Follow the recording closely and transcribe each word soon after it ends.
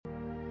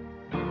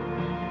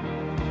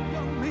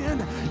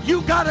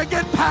You got to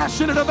get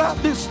passionate about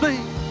this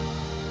thing.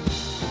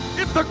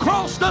 If the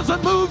cross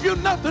doesn't move you,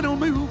 nothing will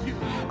move you.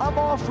 I'm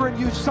offering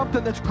you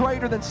something that's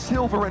greater than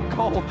silver and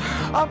gold.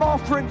 I'm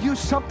offering you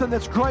something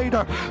that's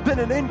greater than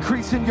an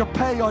increase in your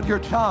pay on your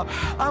job.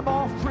 I'm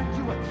offering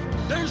you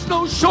There's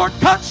no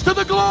shortcuts to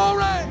the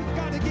glory. We've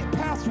got to get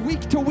past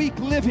week-to-week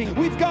living.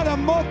 We've got to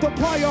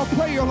multiply our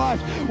prayer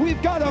life.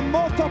 We've got to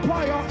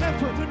multiply our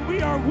effort. And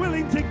we are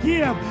willing to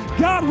give.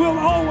 God will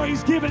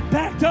always give it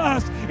back to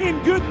us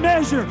in good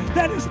measure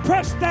that is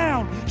pressed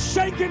down,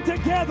 shaken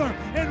together,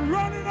 and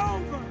running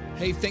over.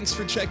 Hey, thanks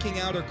for checking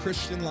out our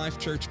Christian Life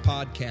Church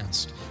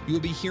podcast. You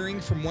will be hearing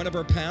from one of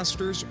our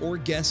pastors or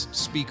guest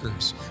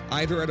speakers,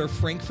 either at our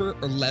Frankfurt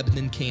or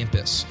Lebanon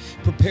campus.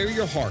 Prepare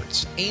your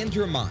hearts and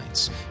your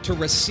minds to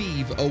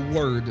receive a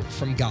word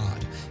from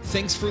God.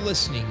 Thanks for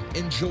listening.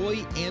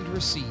 Enjoy and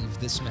receive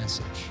this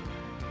message.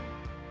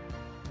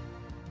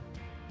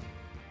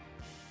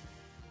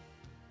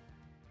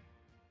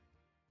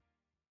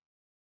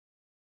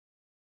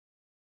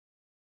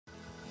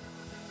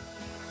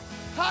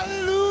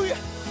 Hallelujah.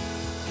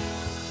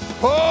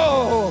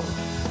 Oh,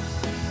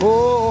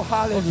 oh,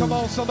 hallelujah. Oh, come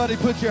on, somebody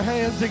put your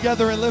hands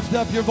together and lift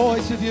up your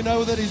voice if you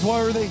know that he's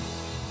worthy.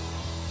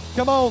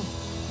 Come on.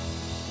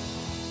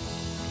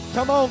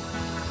 Come on.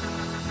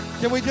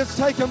 Can we just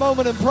take a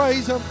moment and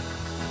praise him?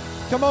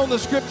 Come on, the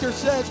scripture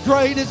says,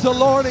 great is the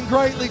Lord and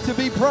greatly to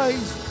be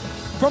praised,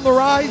 from the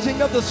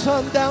rising of the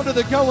sun down to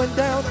the going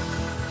down.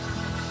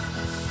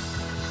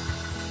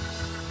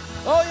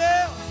 Oh,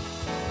 yeah.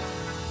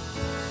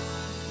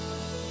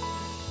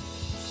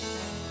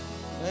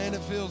 Man,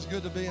 it feels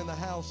good to be in the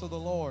house of the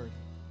Lord.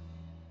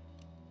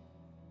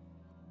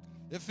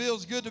 It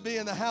feels good to be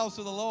in the house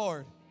of the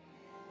Lord.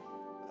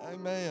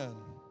 Amen.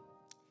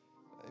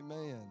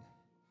 Amen.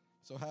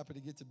 So happy to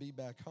get to be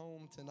back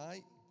home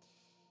tonight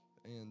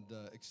and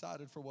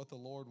excited for what the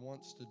Lord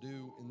wants to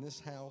do in this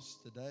house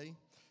today.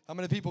 How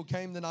many people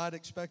came tonight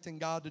expecting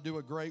God to do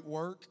a great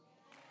work?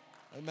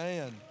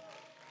 Amen.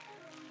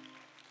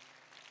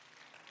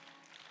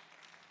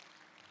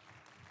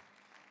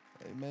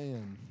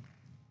 Amen.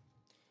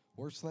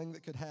 Worst thing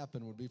that could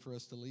happen would be for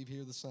us to leave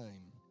here the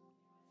same.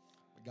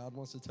 But God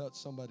wants to touch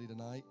somebody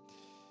tonight.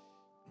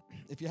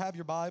 If you have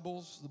your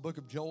Bibles, the book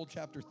of Joel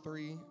chapter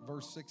 3,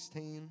 verse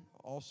 16.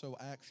 Also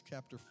Acts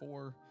chapter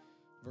 4,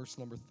 verse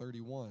number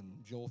 31.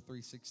 Joel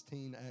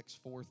 3:16, Acts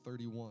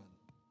 4:31.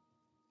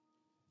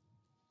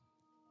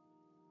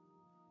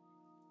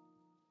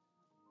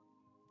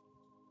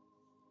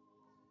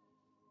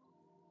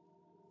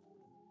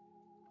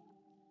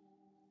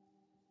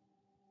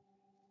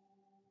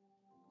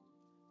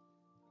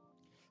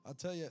 I'll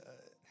tell you,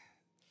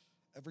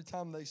 every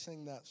time they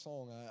sing that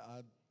song, I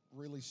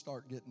really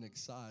start getting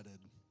excited.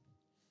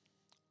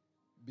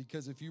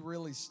 Because if you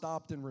really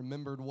stopped and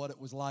remembered what it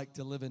was like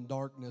to live in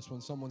darkness,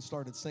 when someone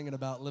started singing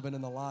about living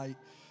in the light,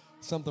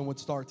 something would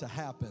start to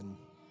happen.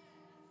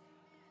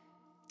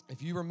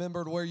 If you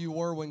remembered where you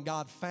were when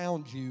God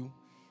found you,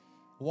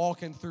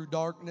 walking through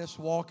darkness,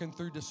 walking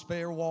through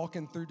despair,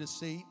 walking through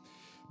deceit,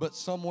 but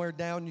somewhere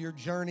down your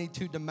journey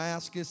to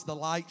Damascus, the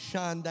light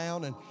shined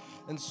down and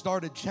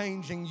started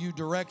changing you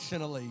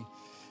directionally.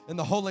 And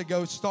the Holy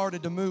Ghost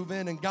started to move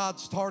in and God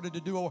started to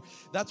do.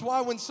 That's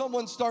why when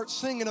someone starts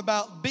singing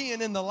about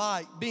being in the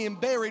light, being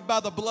buried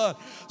by the blood,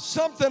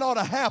 something ought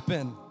to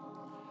happen.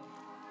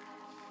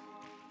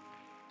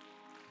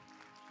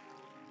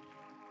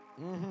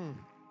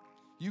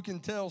 You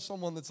can tell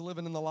someone that's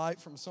living in the light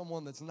from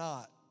someone that's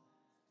not.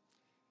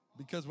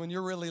 Because when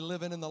you're really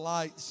living in the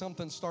light,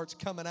 something starts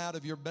coming out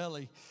of your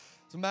belly.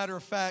 As a matter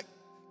of fact,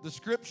 the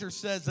scripture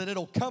says that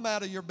it'll come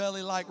out of your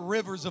belly like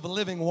rivers of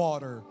living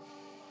water.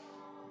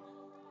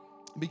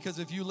 Because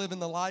if you live in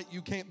the light,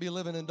 you can't be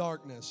living in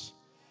darkness.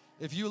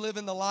 If you live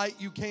in the light,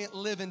 you can't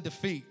live in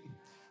defeat.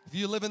 If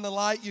you live in the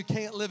light, you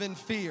can't live in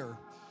fear.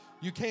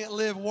 You can't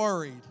live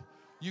worried.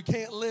 You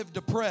can't live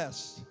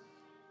depressed.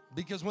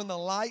 Because when the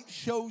light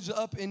shows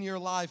up in your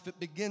life, it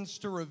begins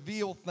to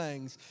reveal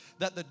things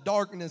that the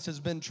darkness has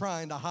been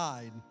trying to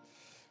hide.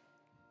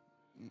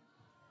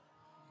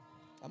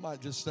 I might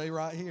just stay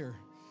right here.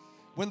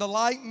 When the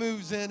light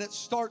moves in, it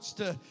starts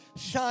to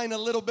shine a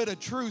little bit of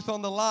truth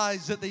on the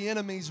lies that the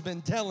enemy's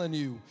been telling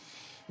you.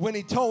 When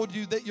he told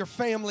you that your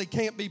family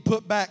can't be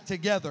put back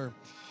together.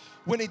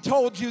 When he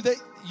told you that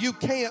you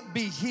can't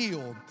be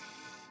healed.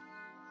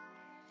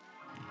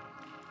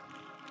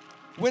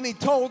 When he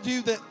told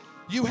you that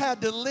you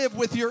had to live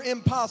with your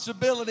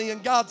impossibility,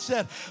 and God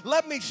said,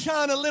 let me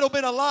shine a little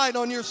bit of light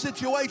on your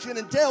situation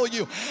and tell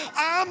you,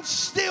 I'm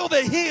still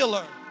the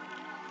healer.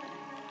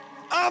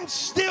 I'm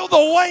still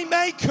the way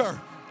maker.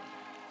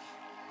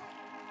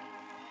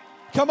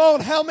 Come on,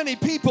 how many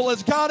people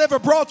has God ever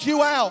brought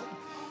you out?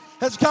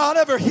 Has God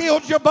ever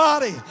healed your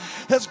body?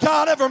 Has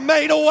God ever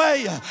made a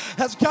way?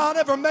 Has God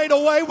ever made a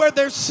way where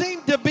there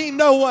seemed to be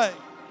no way?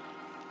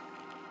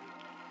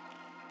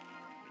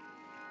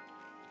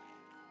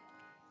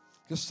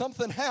 Because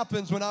something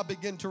happens when I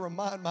begin to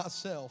remind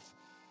myself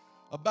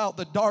about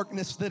the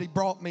darkness that he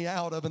brought me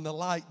out of and the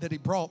light that he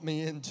brought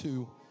me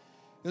into.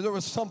 There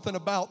was something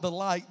about the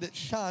light that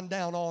shined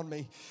down on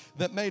me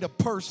that made a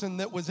person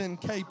that was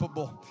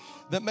incapable,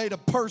 that made a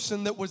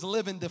person that was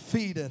living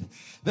defeated,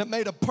 that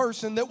made a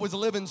person that was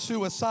living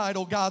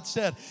suicidal. God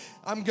said,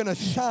 I'm going to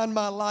shine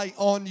my light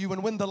on you.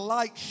 And when the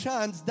light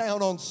shines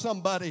down on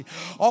somebody,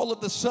 all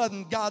of a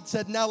sudden God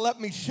said, now let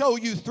me show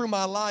you through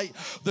my light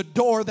the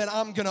door that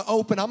I'm going to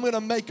open. I'm going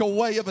to make a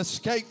way of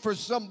escape for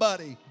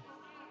somebody.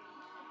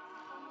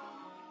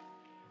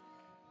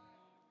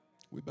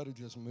 We better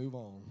just move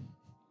on.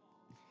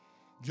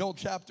 Joel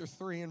chapter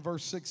 3 and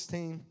verse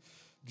 16.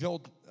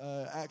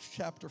 Acts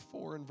chapter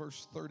 4 and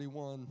verse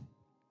 31.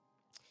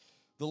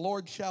 The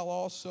Lord shall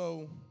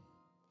also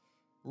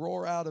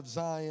roar out of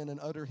Zion and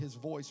utter his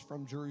voice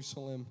from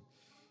Jerusalem,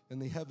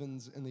 and the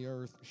heavens and the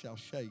earth shall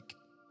shake.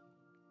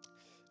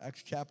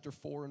 Acts chapter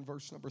 4 and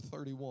verse number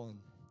 31.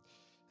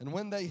 And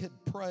when they had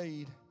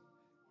prayed,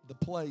 the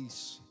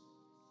place,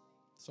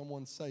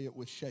 someone say it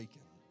was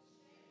shaken.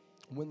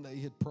 When they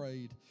had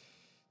prayed,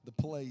 the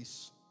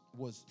place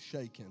was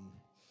shaken.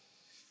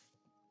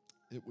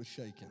 It was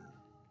shaken.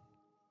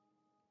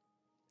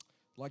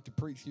 I'd like to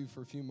preach to you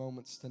for a few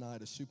moments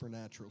tonight, a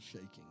supernatural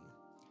shaking.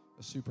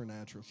 A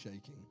supernatural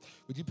shaking.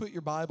 Would you put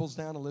your Bibles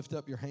down and lift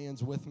up your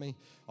hands with me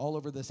all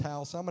over this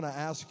house? I'm going to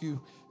ask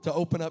you to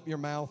open up your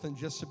mouth and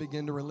just to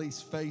begin to release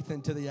faith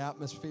into the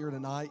atmosphere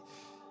tonight.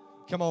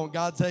 Come on,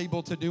 God's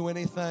able to do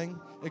anything,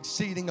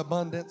 exceeding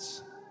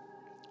abundance,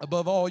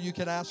 above all you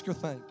can ask or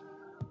think.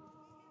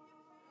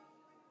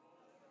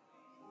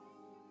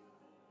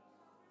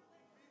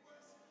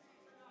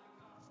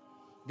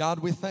 God,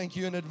 we thank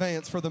you in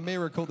advance for the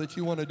miracle that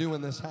you want to do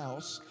in this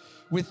house.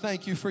 We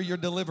thank you for your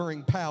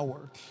delivering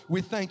power.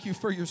 We thank you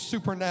for your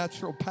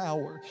supernatural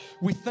power.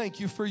 We thank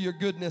you for your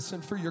goodness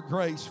and for your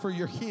grace, for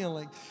your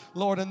healing,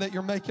 Lord, and that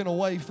you're making a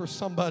way for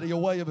somebody, a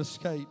way of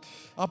escape.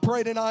 I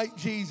pray tonight,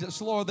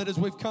 Jesus, Lord, that as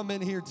we've come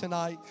in here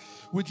tonight,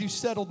 would you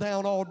settle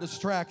down all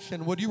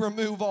distraction? Would you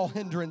remove all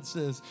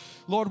hindrances?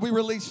 Lord, we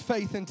release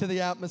faith into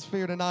the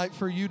atmosphere tonight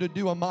for you to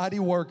do a mighty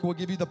work. We'll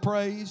give you the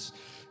praise,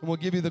 and we'll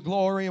give you the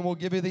glory, and we'll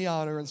give you the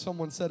honor. And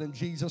someone said, in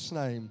Jesus'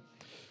 name.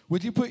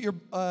 Would you put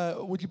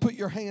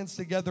your hands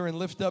together and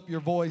lift up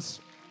your voice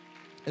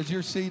as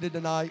you're seated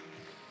tonight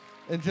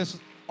and just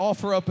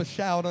offer up a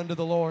shout unto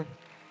the Lord?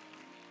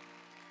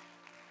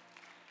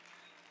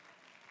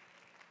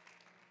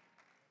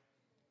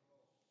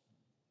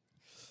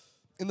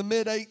 In the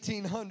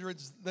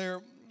mid-1800s,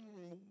 there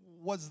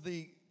was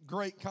the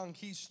great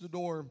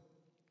conquistador,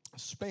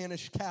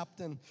 Spanish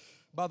captain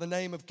by the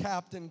name of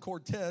Captain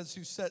Cortez,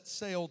 who set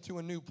sail to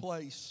a new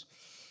place.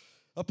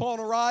 Upon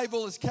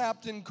arrival, as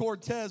Captain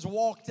Cortez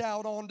walked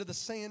out onto the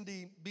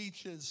sandy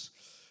beaches,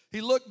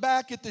 he looked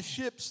back at the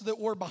ships that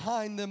were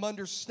behind them,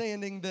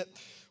 understanding that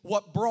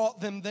what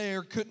brought them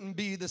there couldn't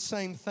be the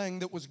same thing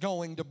that was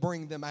going to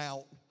bring them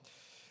out.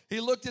 He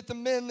looked at the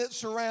men that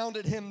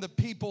surrounded him, the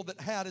people that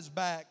had his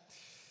back.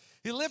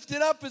 He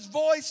lifted up his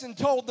voice and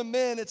told the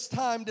men, it's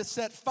time to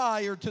set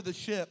fire to the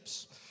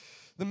ships.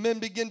 The men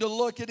begin to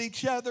look at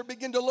each other,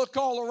 begin to look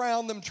all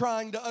around them,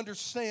 trying to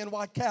understand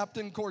why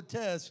Captain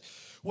Cortez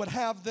would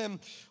have them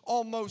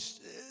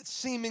almost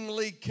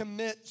seemingly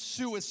commit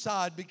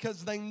suicide,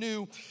 because they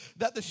knew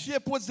that the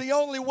ship was the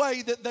only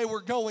way that they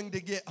were going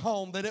to get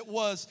home, that it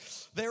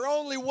was their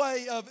only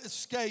way of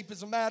escape.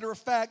 As a matter of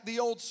fact, the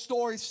old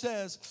story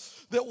says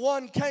that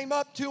one came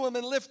up to him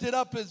and lifted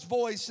up his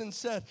voice and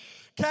said,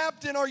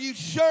 Captain, are you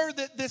sure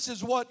that this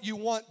is what you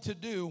want to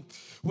do?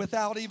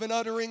 Without even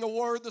uttering a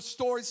word, the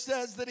story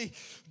says that he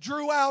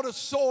drew out a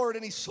sword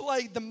and he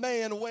slayed the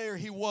man where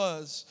he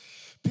was.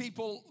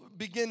 People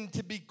began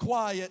to be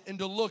quiet and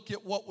to look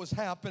at what was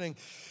happening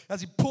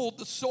as he pulled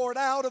the sword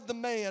out of the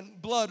man,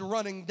 blood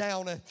running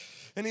down it.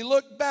 And he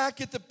looked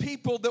back at the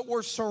people that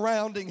were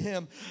surrounding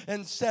him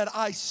and said,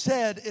 I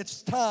said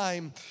it's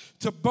time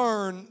to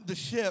burn the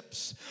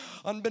ships.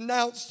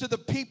 Unbeknownst to the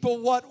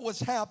people what was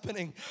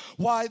happening,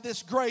 why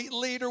this great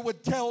leader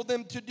would tell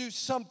them to do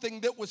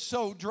something that was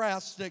so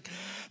drastic.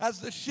 As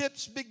the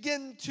ships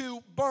begin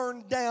to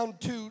burn down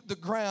to the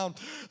ground,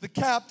 the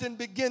captain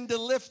began to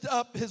lift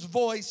up his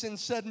voice and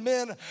said,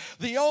 men,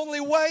 the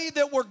only way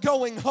that we're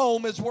going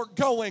home is we're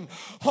going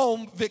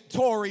home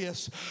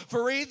victorious.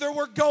 For either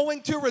we're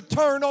going to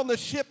return on the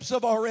ships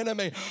of our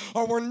enemy,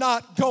 or we're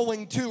not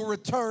going to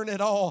return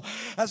at all.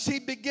 As he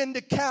began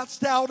to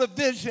cast out a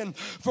vision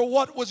for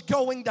what was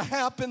going to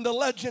happen, the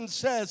legend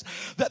says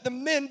that the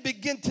men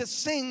begin to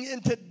sing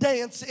and to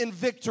dance in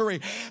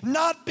victory,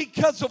 not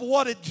because of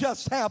what had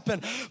just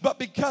happened, but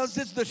because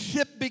as the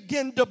ship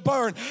began to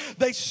burn,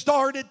 they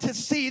started to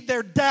see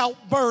their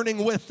doubt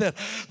burning with it.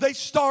 They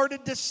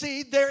started to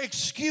see their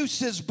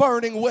excuses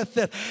burning with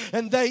it.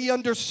 And they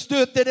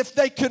understood that if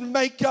they could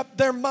make up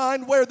their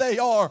mind where they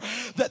are,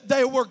 that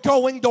they were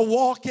going to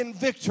walk in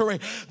victory,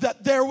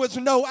 that there was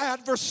no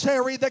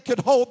adversary that could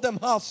hold them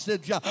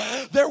hostage.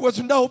 There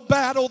was no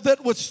battle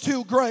that was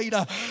too great,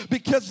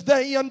 because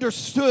they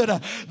understood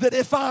that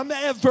if I'm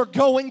ever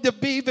going to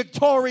be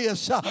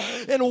victorious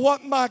in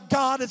what my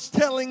God is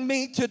telling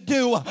me to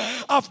do,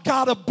 I've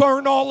got to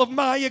burn all of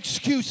my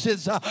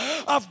excuses.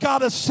 I've got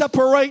to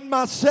separate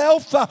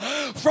myself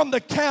from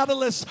the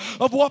catalyst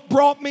of what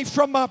brought me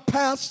from my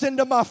past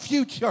into my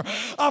future.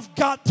 I've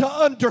got to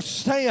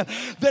understand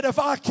that if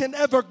I can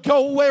ever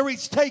go where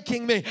He's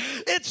taking me,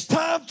 it's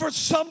time for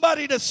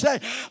somebody to say,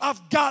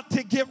 I've got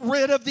to get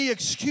rid of the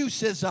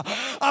excuses.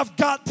 I've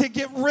got to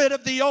get rid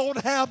of the old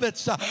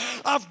habits.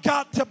 I've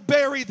got to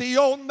bury the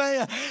old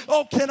man.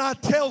 Oh, can I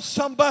tell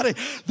somebody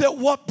that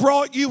what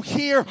brought you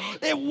here,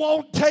 it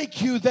won't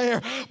take you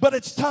there, but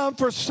it's time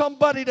for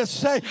somebody to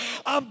say,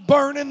 I'm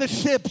burning the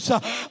ships.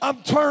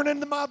 I'm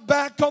turning my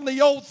back on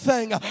the old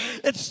thing.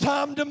 It's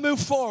time to move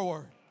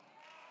forward.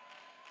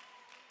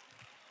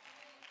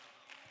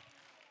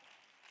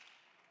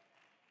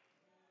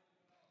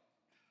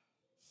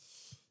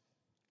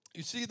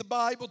 You see, the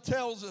Bible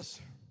tells us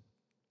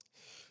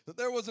that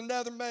there was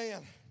another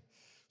man.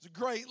 He was a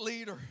great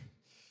leader,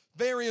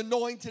 very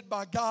anointed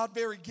by God,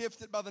 very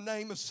gifted, by the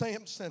name of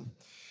Samson.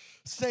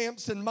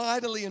 Samson,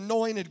 mightily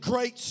anointed,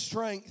 great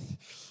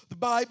strength. The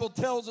Bible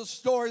tells us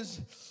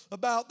stories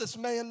about this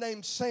man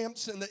named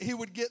Samson, that he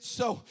would get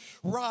so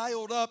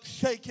riled up,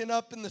 shaken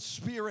up in the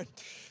spirit,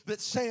 that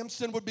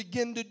Samson would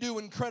begin to do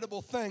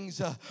incredible things.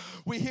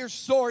 We hear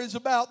stories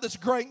about this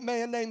great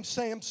man named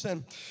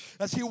Samson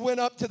as he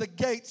went up to the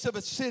gates of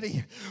a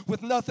city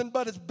with nothing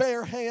but his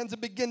bare hands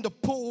and began to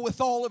pull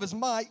with all of his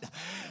might.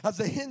 As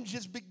the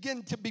hinges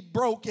begin to be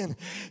broken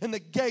and the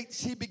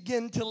gates he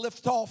began to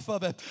lift off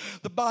of it,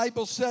 the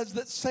Bible says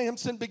that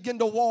Samson began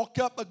to walk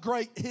up a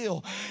great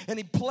hill, and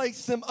he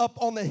placed them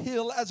up on the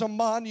hill as a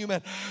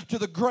monument to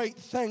the great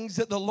things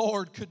that the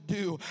Lord could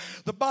do.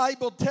 The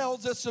Bible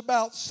tells us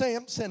about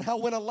Samson, how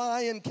when a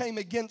lion came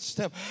against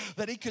him,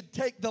 that he could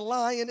take the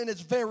lion in his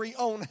very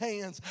own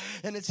hands,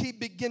 and as he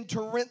began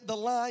to rent the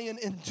lion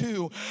in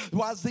two,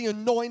 as the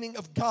anointing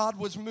of God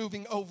was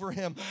moving over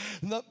him.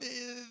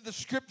 The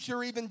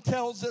scripture even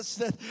tells us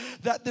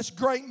that this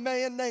great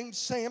man named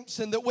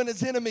Samson, that when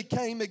his enemy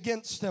came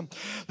against him,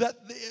 that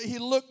he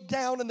looked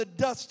down in the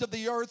dust of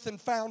the earth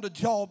and found a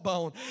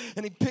jawbone,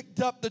 and he picked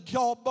up the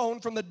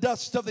jawbone from the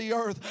dust of the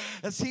earth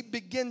as he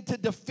began to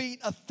defeat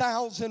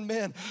 1,000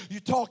 men. You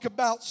talk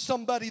about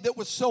somebody that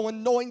was so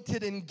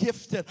anointed and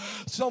gifted,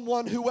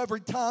 someone who every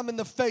time in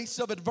the face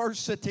of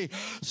adversity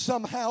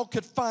somehow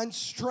could find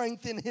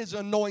strength in his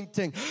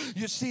anointing.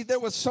 You see, there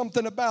was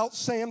something about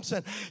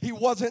Samson. He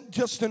wasn't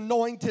just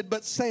anointed,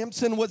 but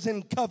Samson was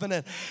in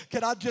covenant.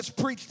 Can I just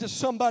preach to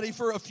somebody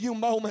for a few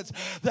moments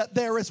that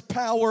there is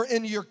power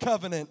in your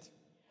covenant?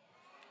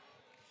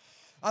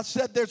 I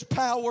said there's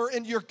power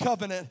in your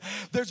covenant.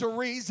 There's a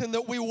reason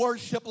that we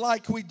worship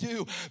like we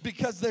do,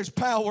 because there's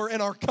power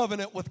in our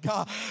covenant with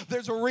God.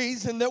 There's a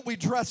reason that we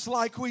dress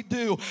like we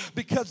do,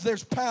 because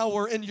there's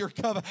power in your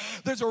covenant.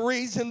 There's a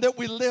reason that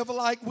we live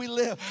like we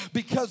live,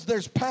 because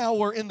there's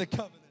power in the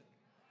covenant.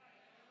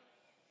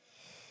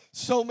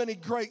 So many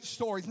great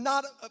stories,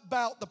 not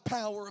about the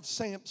power of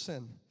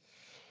Samson,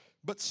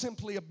 but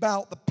simply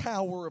about the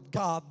power of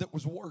God that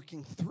was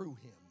working through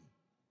him.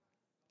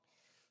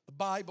 The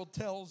Bible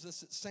tells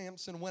us that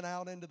Samson went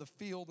out into the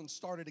field and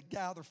started to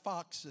gather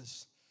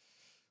foxes.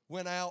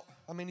 Went out,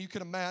 you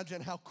can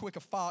imagine how quick a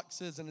fox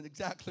is and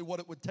exactly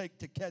what it would take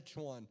to catch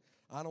one.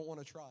 I don't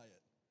want to try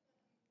it.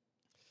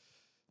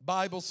 The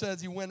Bible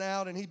says he went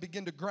out and he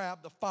began to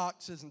grab the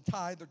foxes and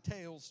tie their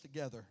tails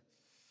together.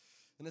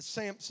 And as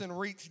Samson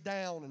reached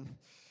down and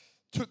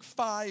took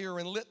fire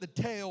and lit the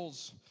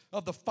tails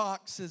of the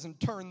foxes and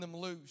turned them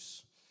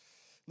loose,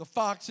 the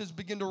foxes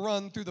began to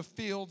run through the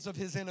fields of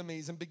his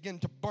enemies and begin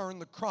to burn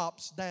the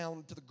crops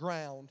down to the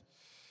ground,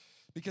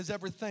 because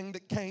everything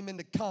that came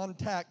into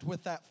contact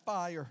with that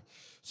fire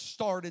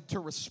started to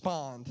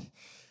respond.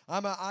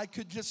 I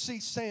could just see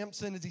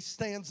Samson as he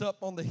stands up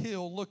on the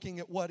hill looking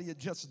at what he had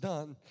just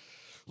done,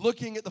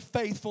 looking at the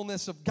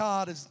faithfulness of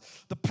God as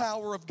the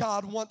power of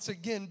God once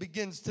again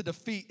begins to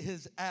defeat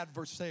his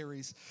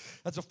adversaries.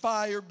 As a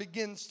fire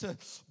begins to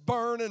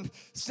burn, and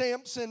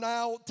Samson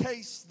now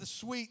tastes the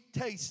sweet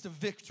taste of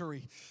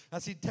victory,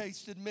 as he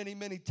tasted many,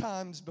 many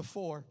times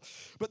before.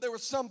 But there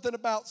was something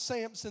about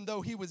Samson,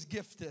 though he was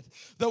gifted,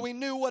 though he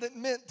knew what it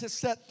meant to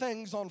set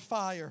things on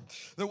fire,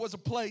 there was a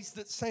place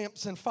that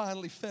Samson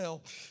finally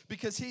fell,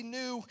 because he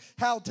knew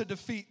how to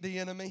defeat the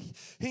enemy.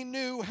 He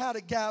knew how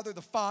to gather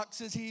the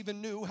foxes. He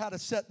even knew how to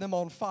set them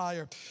on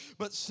fire.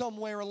 But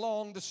somewhere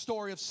along the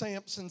story of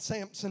Samson,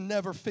 Samson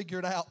never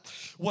figured out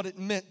what it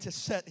meant to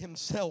set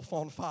himself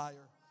on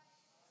fire.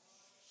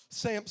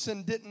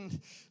 Samson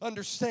didn't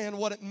understand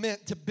what it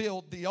meant to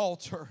build the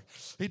altar.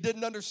 He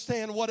didn't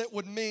understand what it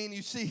would mean.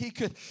 You see, he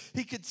could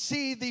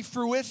see the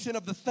fruition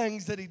of the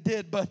things that he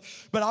did, but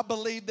I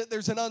believe that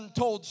there's an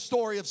untold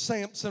story of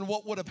Samson,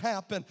 what would have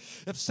happened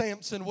if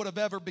Samson would have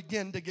ever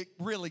begun to get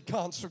really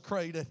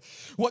consecrated.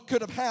 What could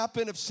have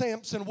happened if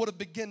Samson would have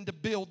begun to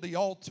build the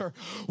altar?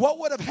 What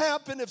would have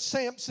happened if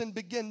Samson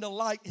began to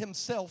light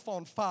himself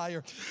on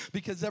fire?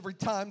 Because every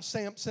time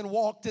Samson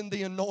walked in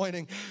the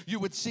anointing, you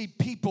would see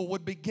people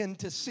would begin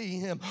to see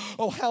him.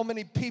 Oh, how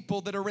many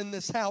people that are in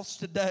this house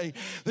today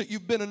that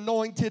you've been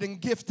anointed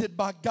and gifted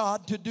by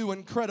God to do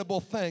incredible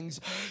things.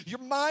 You're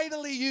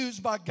mightily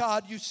used by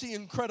God. You see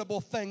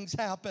incredible things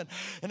happen.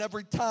 And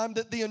every time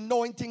that the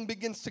anointing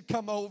begins to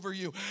come over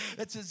you,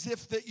 it's as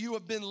if that you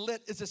have been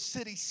lit as a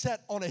city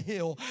set on a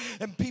hill.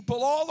 And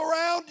people all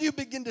around you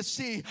begin to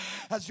see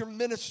as your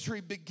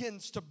ministry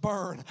begins to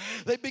burn.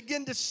 They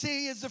begin to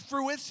see as the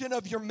fruition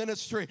of your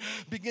ministry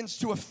begins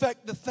to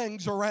affect the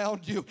things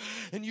around you.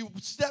 And you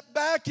step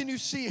back and you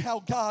see how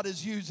God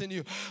is using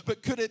you.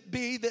 But could it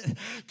be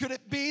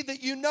that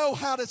you know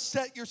how to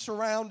set your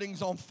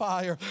surroundings on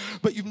fire,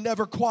 but you've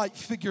never quite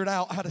figured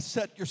out how to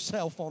set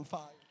yourself on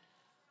fire?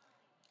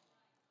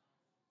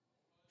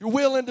 You're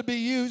willing to be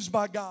used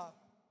by God,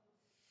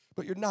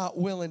 but you're not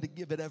willing to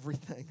give it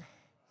everything.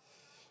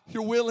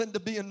 You're willing to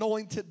be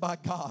anointed by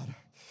God,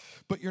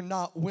 but you're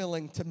not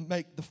willing to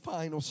make the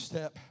final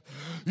step.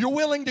 You're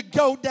willing to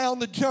go down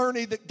the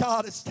journey that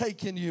God has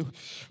taken you,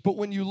 but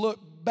when you look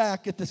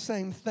back at the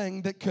same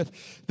thing that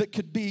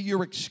could be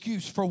your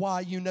excuse for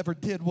why you never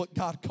did what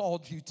God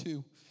called you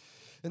to.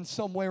 And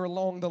somewhere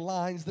along the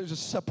lines, there's a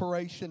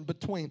separation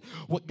between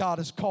what God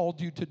has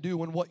called you to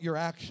do and what you're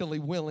actually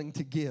willing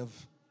to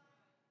give.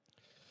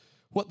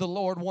 What the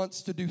Lord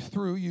wants to do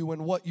through you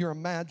and what your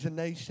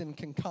imagination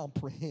can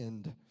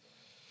comprehend.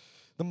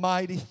 The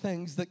mighty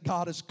things that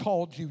God has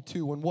called you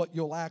to and what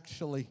you'll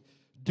actually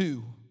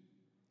do.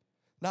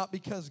 Not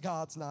because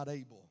God's not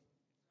able.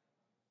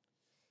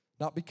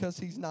 Not because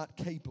He's not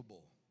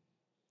capable.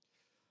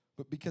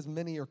 But because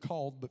many are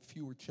called but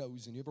few are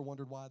chosen. You ever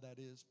wondered why that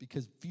is?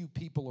 Because few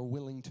people are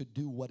willing to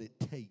do what it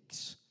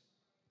takes.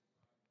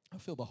 I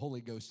feel the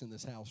Holy Ghost in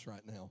this house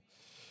right now.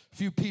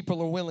 Few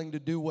people are willing to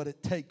do what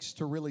it takes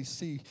to really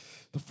see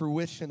the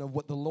fruition of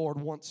what the Lord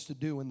wants to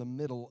do in the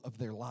middle of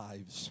their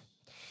lives.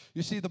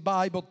 You see, the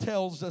Bible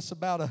tells us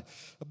about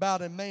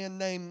a man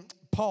named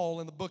Paul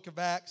in the book of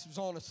Acts. He was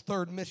on his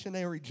third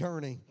missionary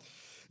journey.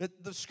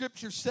 The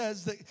scripture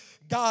says that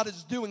God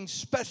is doing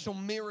special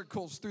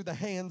miracles through the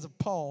hands of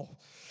Paul.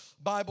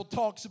 The Bible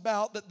talks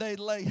about that they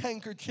lay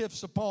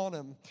handkerchiefs upon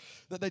him,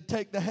 that they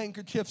take the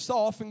handkerchiefs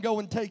off and go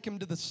and take him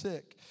to the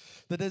sick.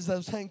 That as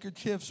those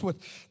handkerchiefs would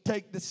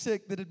take the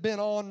sick that had been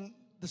on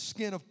the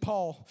skin of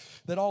Paul,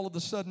 that all of a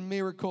sudden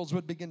miracles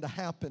would begin to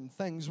happen.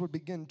 Things would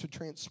begin to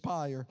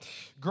transpire.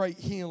 Great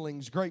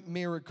healings, great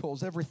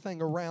miracles,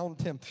 everything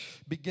around him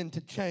began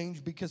to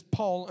change because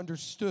Paul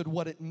understood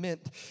what it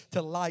meant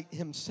to light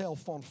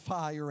himself on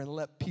fire and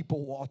let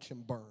people watch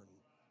him burn.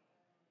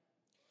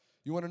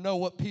 You want to know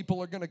what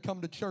people are going to come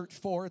to church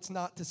for? It's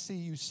not to see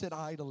you sit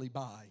idly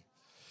by.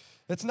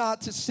 It's not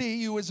to see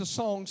you as a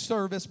song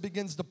service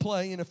begins to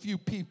play and a few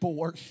people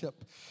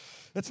worship.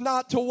 It's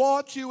not to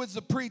watch you as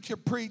the preacher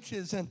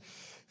preaches and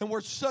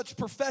we're such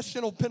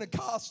professional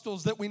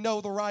Pentecostals that we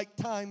know the right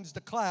times to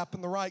clap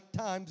and the right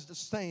times to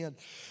stand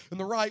and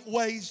the right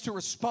ways to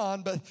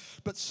respond.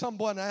 But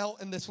someone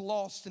out in this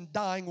lost and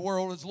dying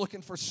world is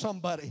looking for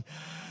somebody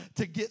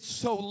to get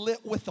so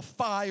lit with the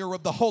fire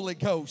of the Holy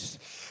Ghost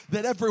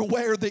that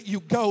everywhere that you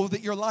go,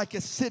 that you're like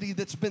a city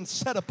that's been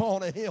set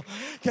upon a hill.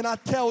 Can I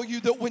tell you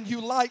that when you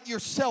light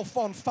yourself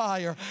on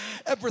fire,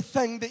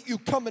 everything that you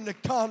come into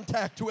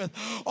contact with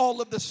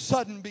all of a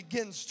sudden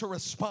begins to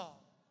respond.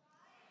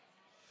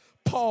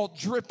 Paul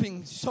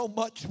dripping so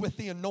much with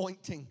the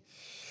anointing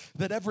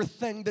that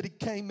everything that he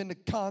came into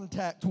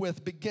contact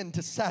with began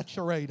to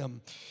saturate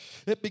him.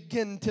 It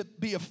began to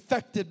be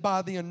affected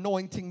by the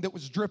anointing that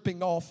was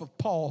dripping off of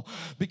Paul.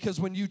 Because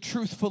when you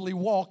truthfully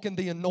walk in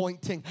the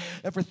anointing,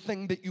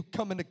 everything that you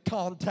come into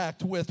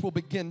contact with will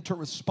begin to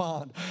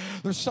respond.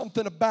 There's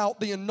something about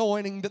the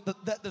anointing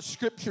that the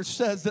scripture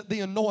says that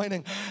the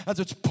anointing, as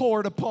it's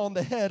poured upon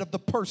the head of the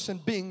person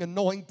being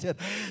anointed,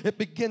 it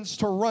begins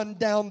to run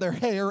down their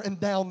hair and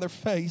down their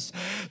face.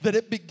 That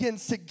it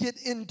begins to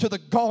get into the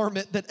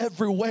garment, that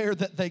everywhere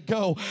that they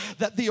go,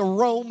 that the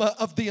aroma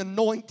of the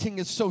anointing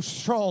is so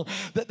strong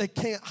that they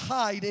can't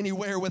hide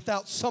anywhere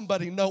without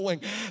somebody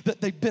knowing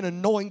that they've been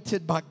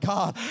anointed by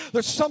God.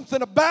 There's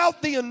something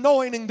about the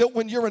anointing that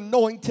when you're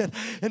anointed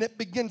and it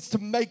begins to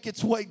make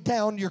its way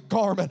down your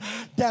garment,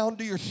 down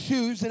to your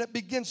shoes, and it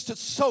begins to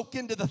soak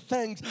into the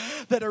things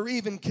that are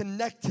even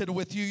connected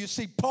with you. You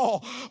see,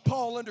 Paul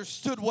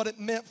understood what it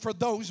meant for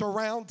those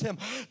around him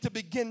to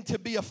begin to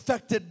be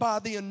affected by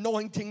the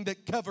anointing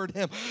that covered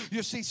him.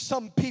 You see,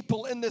 some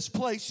people in this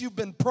place, you've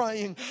been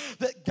praying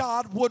that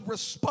God would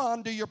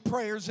respond to your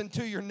prayers and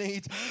to your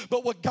needs.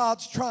 But what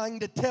God's trying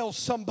to tell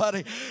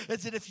somebody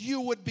is that if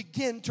you would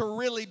begin to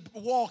really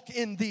walk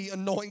in the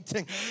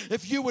anointing,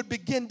 if you would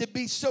begin to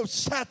be so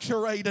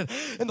saturated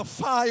in the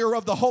fire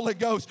of the Holy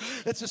Ghost,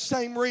 it's the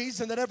same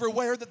reason that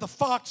everywhere that the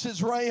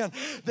foxes ran,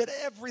 that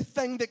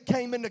everything that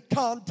came into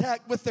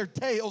contact with their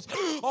tails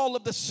all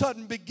of a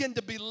sudden begin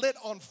to be lit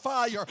on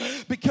fire.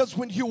 Because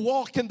when you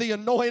walk in the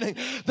anointing,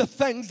 the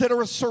things that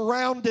are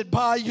surrounded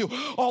by you,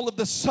 all of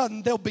a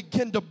sudden they'll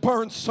begin to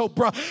burn so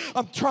bright.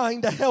 I'm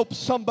trying to help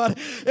somebody.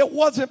 It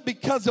wasn't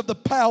because of the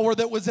power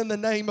that was in the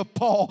name of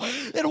Paul.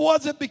 It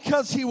wasn't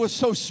because he was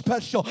so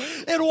special.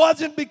 It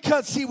wasn't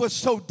because he was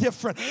so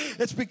different.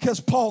 It's because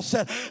Paul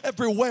said,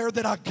 everywhere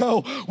that I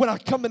go, when I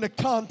come into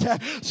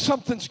contact,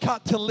 something's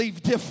got to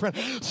leave different.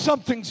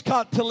 Something's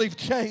got to leave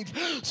change.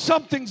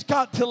 Something's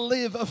got to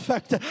live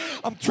affected.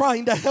 I'm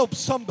trying to help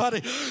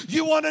somebody.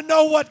 You want to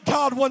know what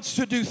God wants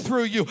to do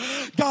through you?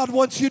 God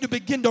wants you to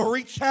begin to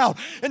reach out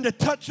and to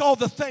touch all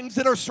the things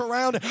that are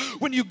surrounded.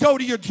 When you go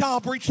to your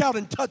job, reach out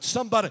and touch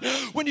somebody.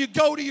 When you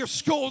go to your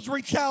schools,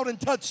 reach out and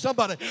touch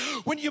somebody.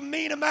 When you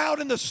meet them out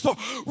in the store,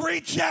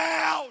 reach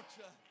out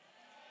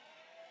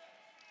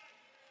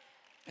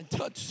and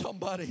touch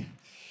somebody.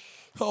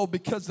 Oh,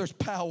 because there's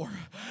power.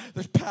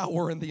 There's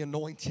power in the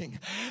anointing.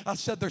 I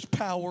said there's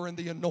power in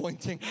the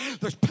anointing.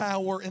 There's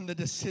power in the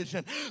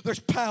decision. There's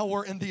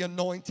power in the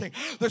anointing.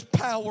 There's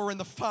power in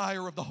the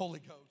fire of the Holy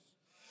Ghost.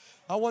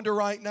 I wonder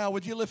right now,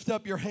 would you lift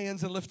up your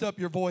hands and lift up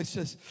your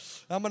voices?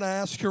 I'm going to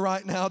ask you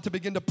right now to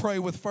begin to pray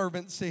with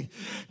fervency.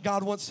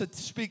 God wants to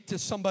speak to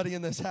somebody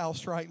in this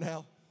house right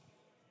now.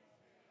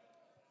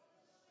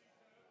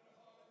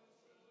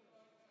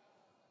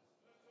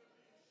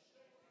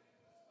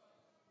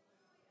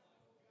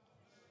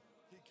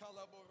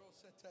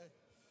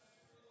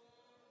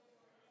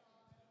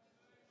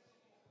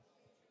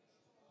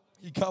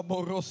 Come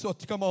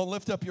on,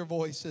 lift up your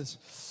voices.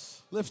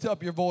 Lift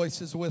up your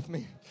voices with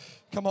me.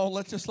 Come on,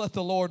 let's just let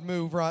the Lord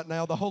move right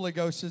now. The Holy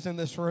Ghost is in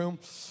this room.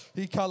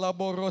 In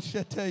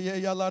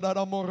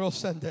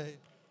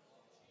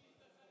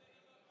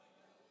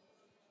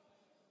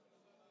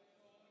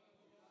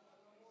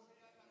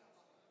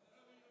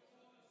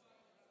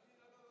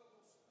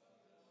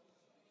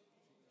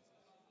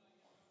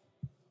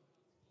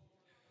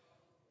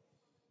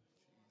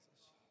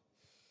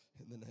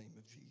the name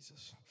of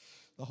Jesus.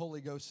 The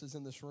Holy Ghost is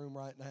in this room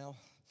right now.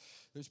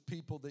 There's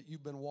people that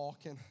you've been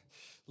walking,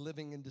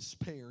 living in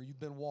despair. You've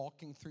been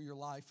walking through your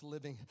life,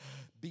 living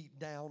beat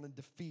down and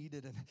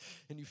defeated,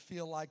 and you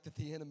feel like that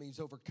the enemy's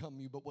overcome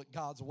you. But what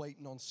God's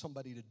waiting on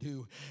somebody to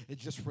do is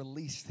just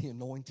release the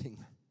anointing.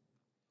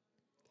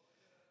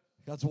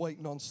 God's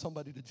waiting on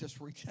somebody to just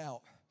reach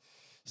out.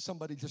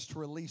 Somebody just to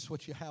release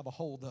what you have a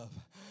hold of.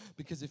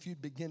 Because if you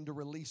begin to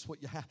release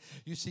what you have,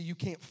 you see, you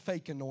can't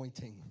fake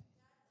anointing.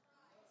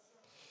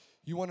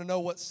 You want to know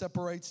what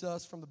separates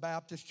us from the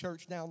Baptist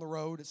church down the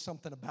road? It's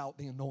something about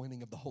the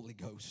anointing of the Holy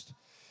Ghost.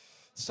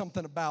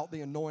 Something about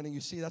the anointing.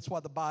 You see, that's why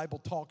the Bible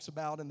talks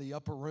about in the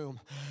upper room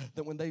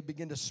that when they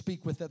begin to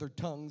speak with other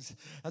tongues,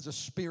 as a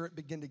spirit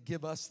begin to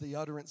give us the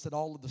utterance, that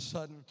all of a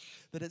sudden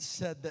that it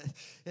said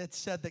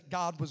that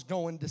God was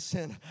going to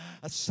send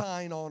a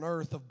sign on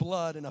earth of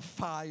blood and a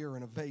fire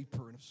and a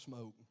vapor and a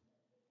smoke.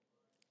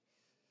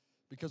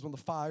 Because when the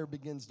fire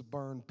begins to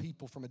burn,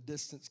 people from a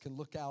distance can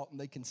look out and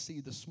they can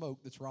see the smoke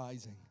that's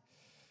rising.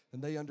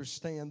 And they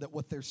understand that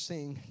what they're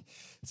seeing,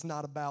 it's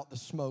not about the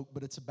smoke,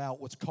 but it's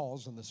about what's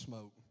causing the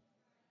smoke.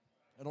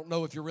 I don't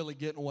know if you're really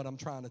getting what I'm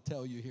trying to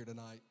tell you here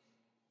tonight.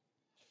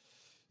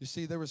 You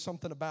see, there was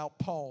something about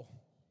Paul.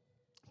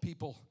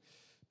 People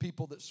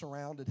that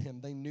surrounded him,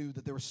 they knew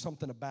that there was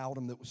something about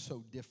him that was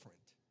so different.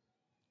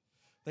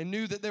 They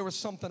knew that there was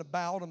something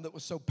about him that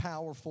was so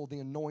powerful, the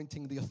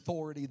anointing, the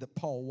authority that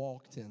Paul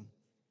walked in.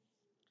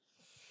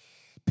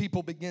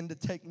 People begin to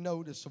take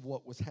notice of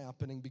what was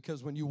happening,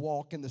 because when you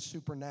walk in the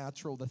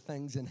supernatural, the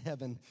things in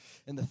heaven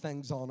and the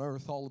things on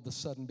earth all of a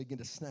sudden begin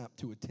to snap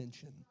to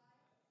attention.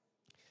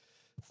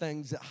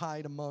 Things that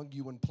hide among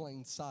you in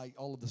plain sight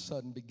all of a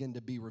sudden begin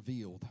to be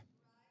revealed.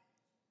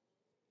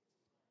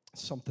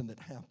 Something that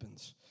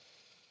happens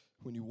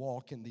when you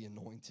walk in the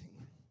anointing.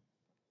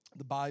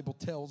 The Bible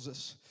tells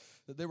us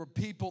that there were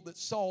people that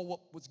saw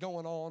what was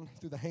going on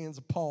through the hands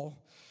of Paul.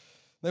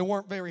 They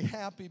weren't very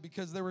happy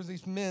because there was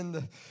these men,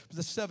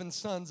 the 7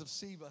 sons of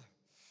Sceva.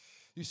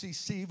 You see,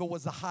 Sceva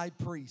was the high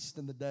priest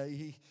in the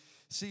day.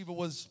 Sceva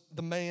was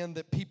the man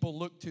that people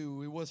looked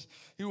to. He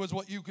was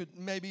what you could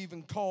maybe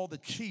even call the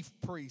chief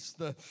priest,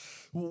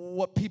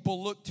 what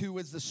people looked to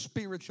as the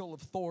spiritual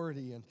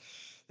authority. And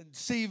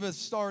Sceva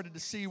started to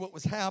see what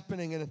was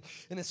happening, and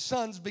his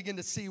sons began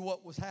to see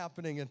what was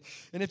happening. And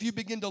if you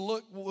begin to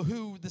look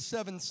who the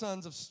 7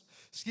 sons of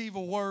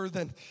Sceva were,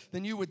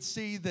 then you would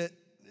see that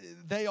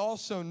they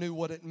also knew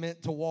what it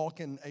meant to walk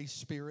in a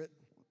spirit.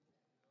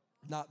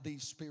 Not the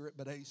spirit,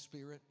 but a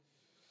spirit.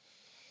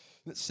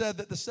 It said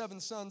that the 7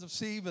 sons of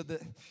Sceva,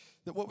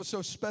 that what was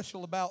so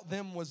special about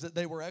them was that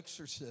they were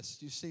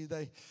exorcists. You see,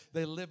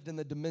 they lived in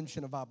the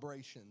dimension of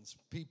vibrations.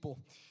 People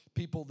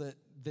that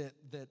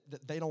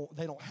they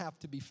don't have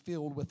to be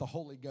filled with the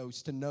Holy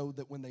Ghost to know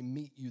that when they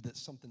meet you that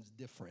something's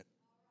different.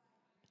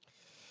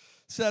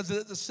 It says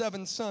that the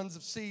 7 sons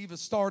of Sceva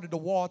started to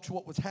watch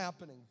what was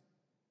happening.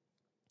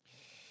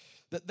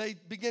 That they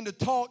begin to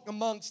talk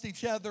amongst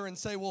each other and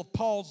say, well, if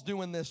Paul's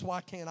doing this,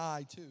 why can't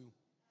I too?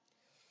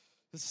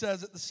 It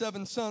says that the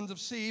 7 sons of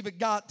Sceva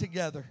got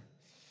together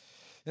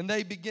and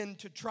they begin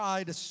to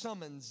try to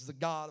summons the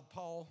God of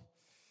Paul.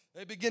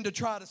 They begin to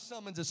try to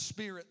summons his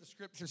spirit. The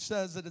scripture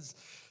says that as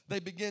they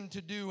begin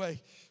to do a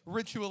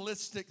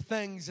ritualistic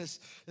things, as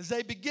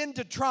they begin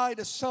to try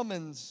to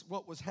summons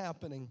what was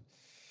happening.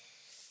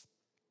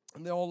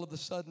 And then all of a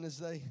sudden, as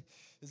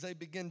they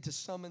begin to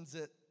summons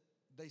it,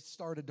 they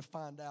started to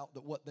find out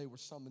that what they were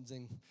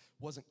summoning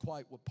wasn't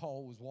quite what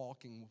Paul was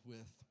walking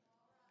with.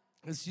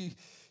 As you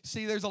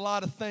see, there's a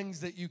lot of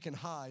things that you can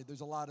hide.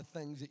 There's a lot of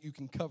things that you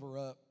can cover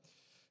up.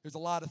 There's a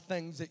lot of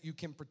things that you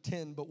can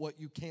pretend, but what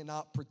you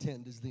cannot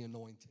pretend is the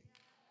anointing.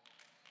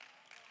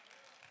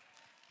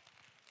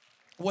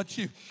 What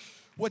you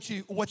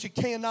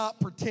cannot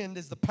pretend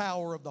is the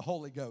power of the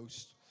Holy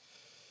Ghost.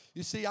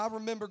 You see, I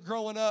remember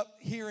growing up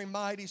hearing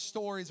mighty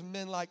stories of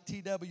men like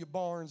T.W.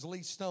 Barnes,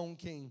 Lee Stone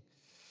King,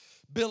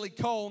 Billy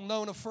Cole,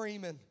 Nona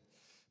Freeman,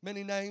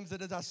 many names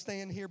that as I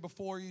stand here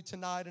before you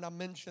tonight and I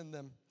mention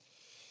them,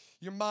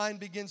 your mind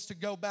begins to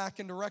go back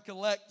and to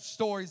recollect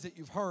stories that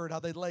you've heard,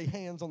 how they'd lay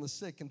hands on the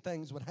sick and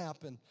things would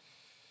happen.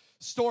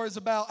 Stories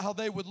about how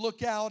they would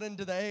look out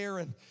into the air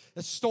and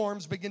as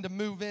storms begin to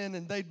move in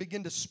and they'd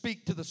begin to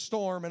speak to the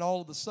storm and all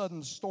of a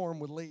sudden the storm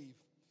would leave.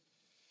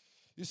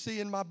 You see,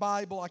 in my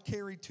Bible, I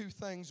carry 2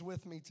 things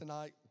with me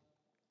tonight.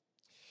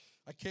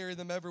 I carry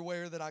them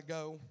everywhere that I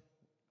go.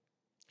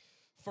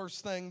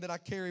 First thing that I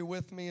carry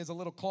with me is a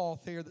little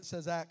cloth here that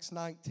says Acts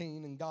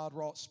 19, and God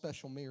wrought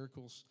special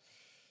miracles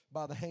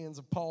by the hands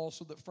of Paul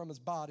so that from his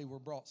body were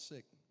brought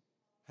sick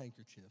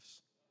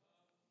handkerchiefs.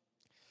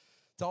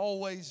 To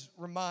always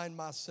remind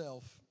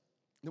myself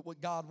that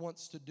what God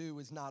wants to do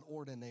is not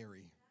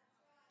ordinary.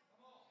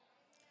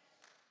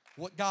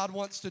 What God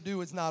wants to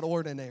do is not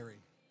ordinary.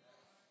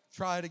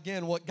 Try it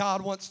again. What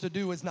God wants to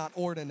do is not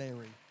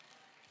ordinary.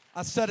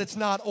 I said it's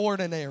not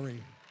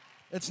ordinary.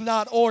 It's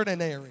not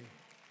ordinary.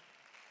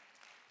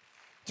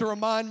 To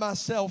remind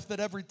myself that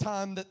every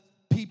time that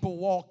people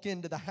walk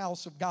into the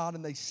house of God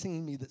and they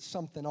see me, that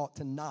something ought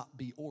to not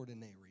be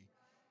ordinary.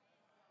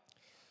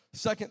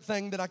 Second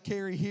thing that I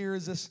carry here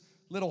is this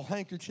little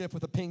handkerchief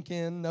with a pink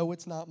end. No,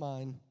 it's not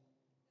mine.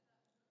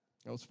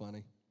 That was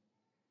funny.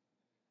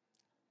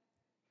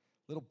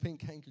 Little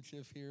pink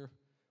handkerchief here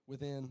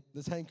within.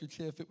 This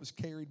handkerchief, it was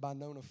carried by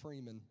Nona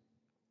Freeman.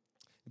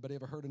 Anybody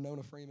ever heard of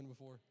Nona Freeman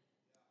before?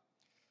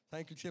 The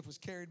handkerchief was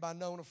carried by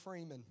Nona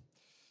Freeman.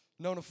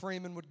 Nona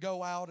Freeman would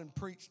go out and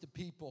preach to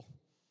people.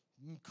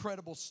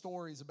 Incredible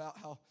stories about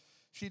how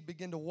she'd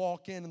begin to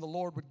walk in and the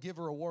Lord would give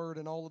her a word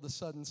and all of a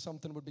sudden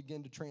something would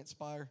begin to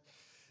transpire.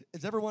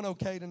 Is everyone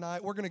okay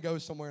tonight? We're going to go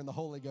somewhere in the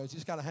Holy Ghost. You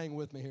just got to hang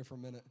with me here for a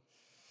minute.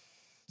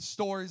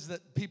 Stories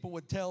that people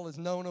would tell as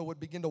Nona would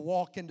begin to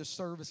walk into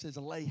services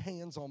and lay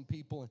hands on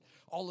people and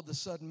all of a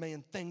sudden,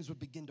 man, things would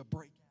begin to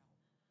break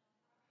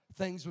out.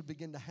 Things would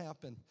begin to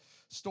happen.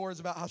 Stories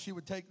about how she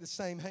would take the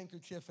same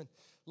handkerchief and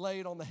lay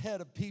it on the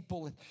head of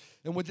people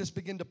and would just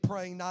begin to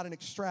pray, not an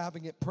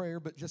extravagant prayer,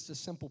 but just a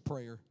simple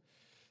prayer.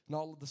 And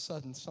all of a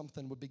sudden,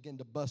 something would begin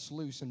to bust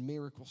loose and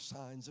miracle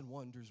signs and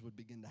wonders would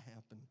begin to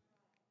happen.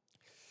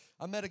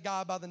 I met a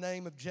guy by the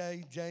name of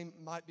Jay. Jay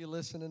might be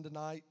listening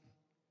tonight.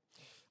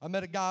 I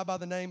met a guy by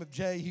the name of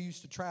Jay who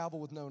used to travel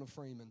with Nona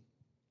Freeman.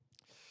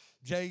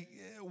 Jay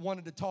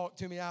wanted to talk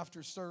to me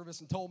after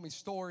service and told me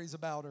stories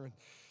about her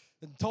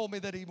and told me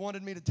that he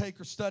wanted me to take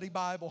her study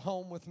Bible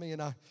home with me.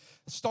 And I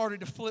started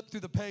to flip through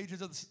the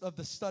pages of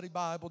the study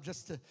Bible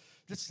just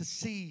to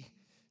see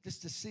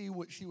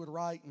what she would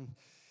write. And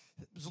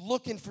I was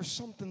looking for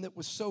something that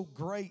was so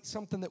great,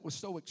 something that was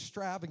so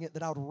extravagant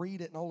that I would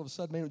read it and all of a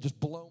sudden, man, it would just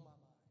blow my mind.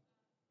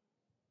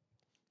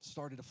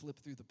 Started to flip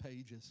through the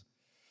pages,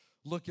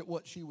 look at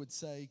what she would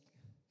say.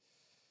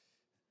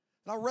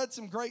 And I read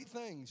some great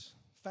things,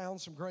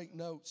 found some great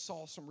notes,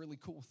 saw some really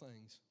cool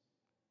things.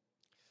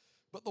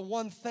 But the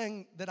one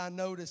thing that I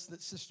noticed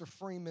that Sister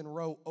Freeman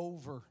wrote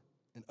over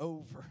and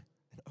over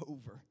and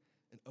over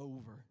and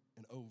over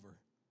and over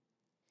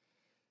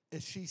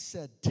is she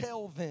said,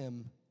 tell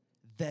them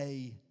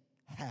they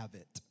have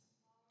it.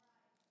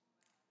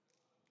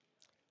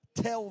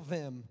 Tell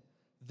them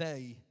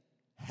they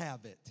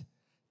have it.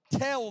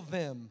 Tell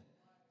them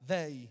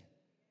they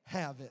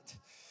have it.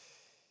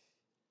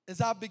 As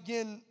I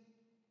begin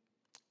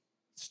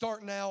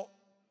starting out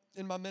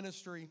in my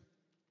ministry,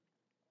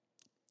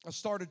 I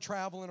started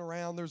traveling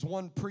around. There's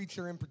one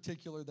preacher in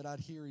particular that I'd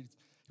hear. He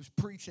was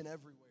preaching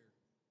everywhere.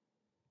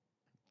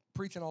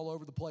 Preaching all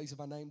over the place. If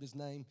I named his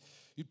name,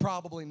 you'd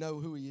probably know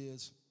who he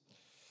is.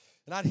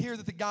 And I'd hear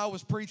that the guy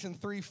was preaching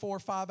 3, 4,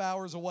 5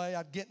 hours away.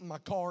 I'd get in my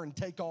car and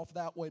take off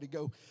that way to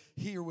go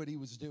hear what he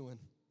was doing.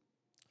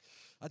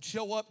 I'd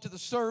show up to the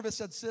service.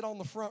 I'd sit on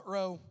the front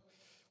row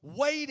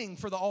waiting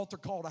for the altar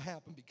call to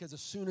happen, because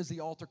as soon as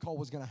the altar call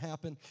was going to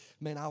happen,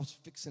 man, I was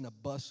fixing a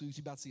bus. You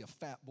about to see a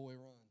fat boy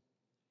run.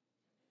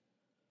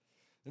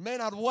 And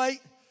man, I'd wait.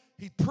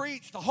 He'd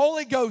preach. The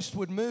Holy Ghost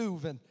would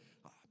move, and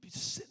I'd be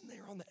sitting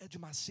there on the edge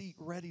of my seat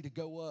ready to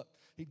go up.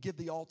 He'd give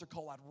the altar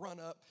call. I'd run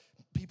up.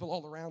 People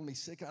all around me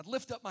sick. And I'd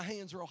lift up my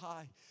hands real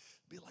high.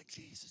 Be like,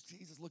 Jesus,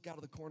 Jesus, look out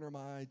of the corner of my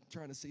eye,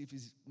 trying to see if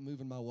he's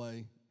moving my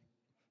way.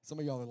 Some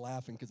of y'all are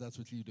laughing because that's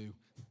what you do.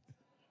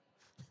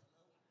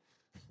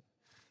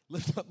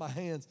 Lift up my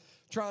hands,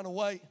 trying to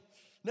wait.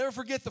 Never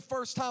forget the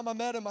first time I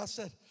met him, I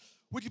said,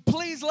 would you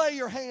please lay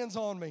your hands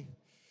on me?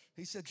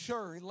 He said,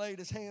 sure. He laid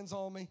his hands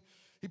on me.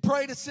 He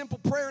prayed a simple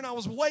prayer, and I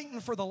was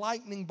waiting for the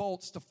lightning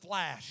bolts to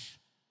flash.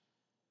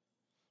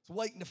 I was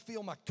waiting to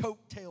feel my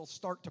coattails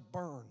start to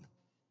burn.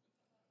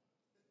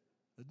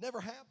 It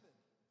never happened.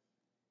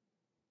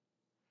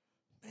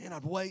 Man,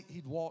 I'd wait.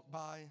 He'd walk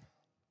by.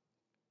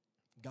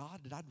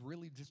 God, did I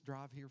really just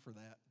drive here for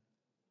that?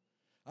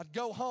 I'd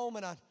go home,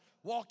 and I'd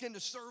walk into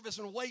service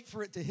and wait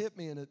for it to hit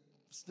me, and it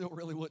still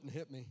really wouldn't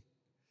hit me.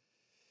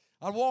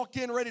 I'd walk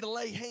in ready to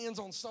lay hands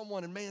on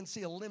someone and, man,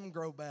 see a limb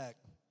grow back.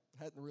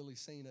 Hadn't really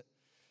seen it.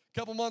 A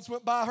couple months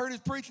went by, I heard he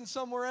was preaching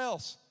somewhere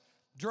else.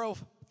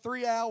 Drove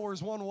 3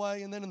 hours one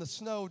way, and then in the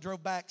snow,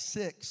 drove back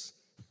 6.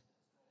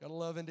 Gotta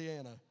love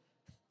Indiana.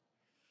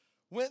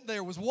 Went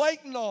there, was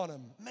waiting on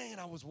him. Man,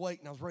 I was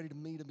waiting. I was ready to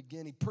meet him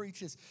again. He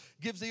preaches,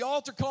 gives the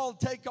altar call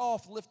to take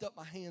off, lift up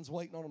my hands,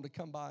 waiting on him to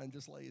come by and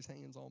just lay his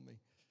hands on me.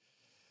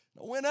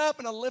 I went up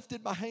and I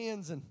lifted my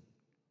hands, and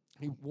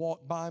he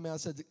walked by me. I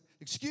said,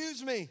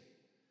 excuse me.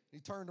 He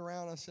turned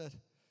around. I said,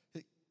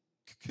 hey,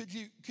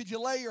 could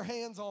you lay your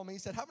hands on me? He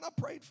said, haven't I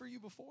prayed for you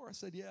before? I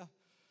said, yeah.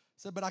 I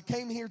said, but I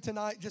came here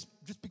tonight just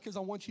because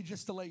I want you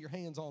just to lay your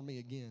hands on me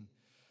again.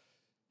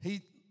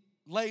 He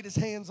laid his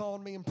hands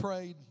on me and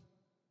prayed.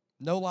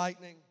 No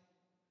lightning,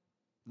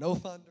 no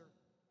thunder,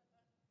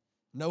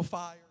 no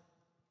fire.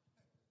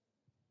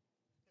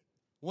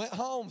 Went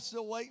home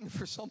still waiting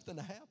for something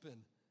to happen.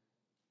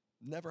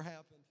 Never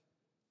happened.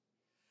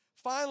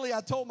 Finally, I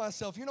told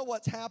myself, you know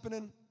what's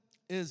happening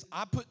is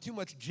I put too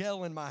much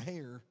gel in my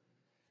hair,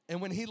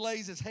 and when he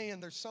lays his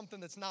hand, there's something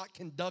that's not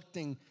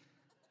conducting.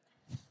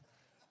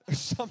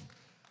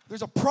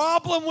 There's a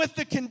problem with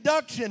the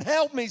conduction.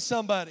 Help me,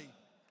 somebody.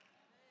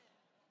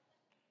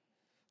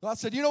 So I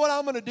said, you know what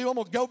I'm going to do? I'm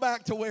going to go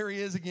back to where he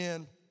is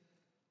again.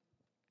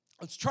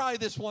 Let's try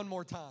this one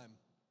more time.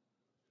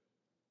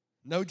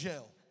 No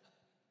gel.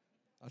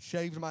 I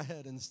shaved my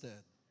head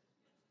instead.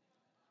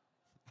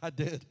 I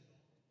did.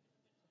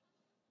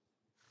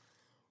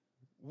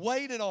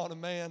 Waited on him,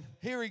 man.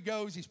 Here he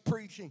goes. He's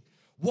preaching,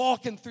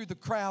 walking through the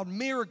crowd.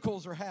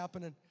 Miracles are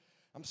happening.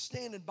 I'm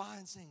standing by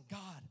and saying,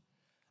 God,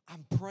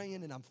 I'm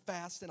praying and I'm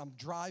fasting. I'm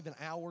driving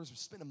hours. I'm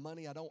spending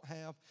money I don't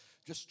have,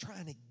 just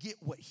trying to get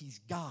what he's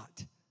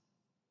got.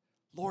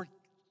 Lord,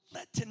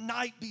 let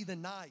tonight be the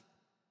night.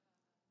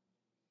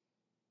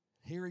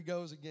 Here he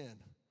goes again.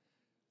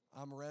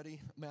 I'm ready.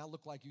 Man, I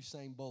look like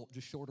Usain Bolt,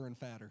 just shorter and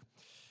fatter.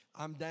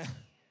 I'm down.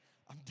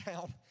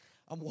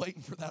 I'm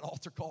waiting for that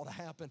altar call to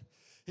happen.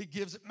 He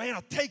gives it. Man,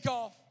 I take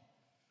off,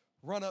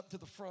 run up to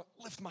the front,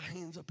 lift my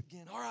hands up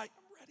again. All right,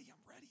 I'm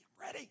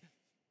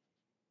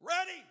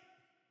ready.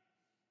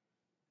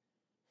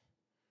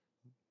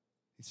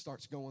 He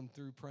starts going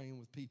through praying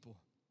with people.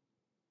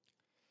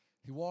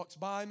 He walks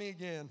by me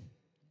again.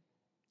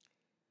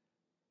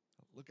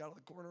 I look out of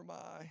the corner of my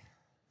eye.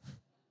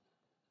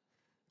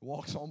 He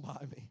walks on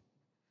by me.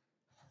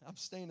 I'm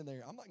standing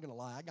there. I'm not going to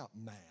lie. I got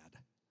mad.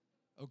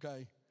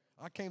 Okay?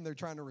 I came there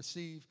trying to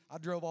receive. I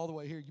drove all the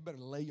way here. You better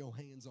lay your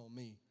hands on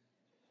me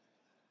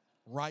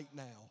right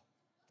now,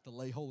 to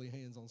lay holy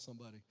hands on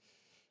somebody.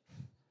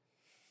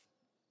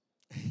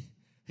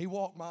 He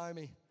walked by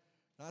me.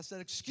 And I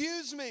said,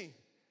 excuse me.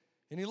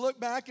 And he looked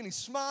back and he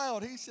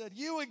smiled. He said,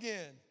 you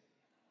again.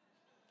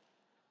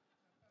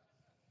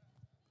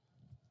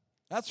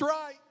 That's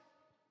right.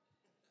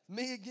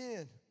 Me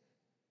again.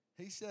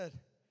 He said,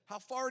 how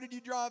far did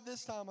you drive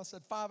this time? I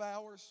said, 5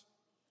 hours.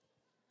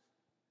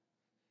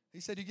 He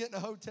said, you get in a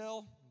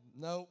hotel?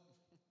 Nope.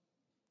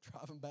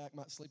 Driving back,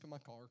 might sleep in my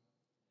car.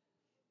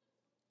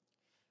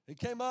 He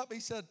came up, he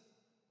said,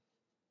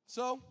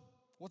 so,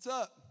 what's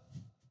up?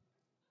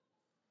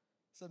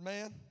 I said,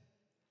 man,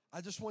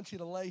 I just want you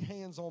to lay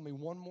hands on me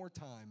one more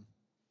time,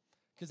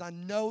 because I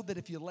know that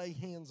if you lay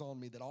hands on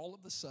me, that all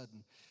of a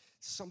sudden,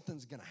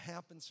 something's going to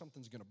happen,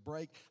 something's going to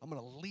break. I'm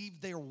going to leave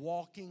there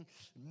walking.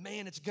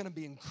 Man, it's going to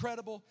be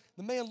incredible.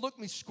 The man looked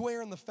me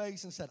square in the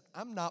face and said,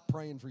 I'm not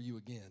praying for you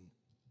again.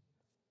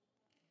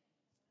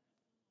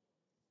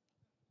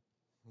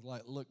 I was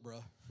like, look,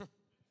 bro,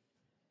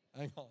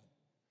 hang on.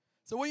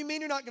 So what do you mean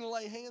you're not going to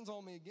lay hands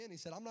on me again? He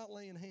said, I'm not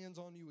laying hands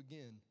on you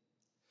again.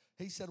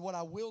 He said, what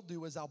I will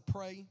do is I'll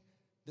pray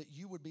that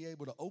you would be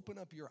able to open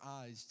up your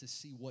eyes to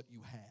see what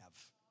you have.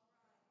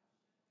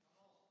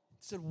 He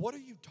said, what are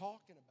you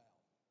talking about?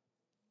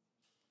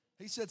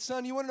 He said,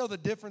 son, you want to know the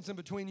difference in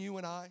between you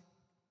and I? I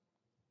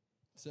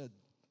said,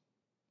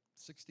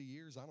 60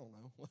 years? I don't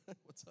know.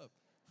 What's up?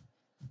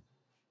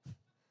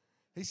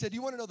 He said,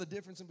 you want to know the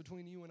difference in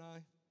between you and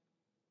I?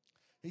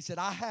 He said,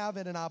 I have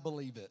it and I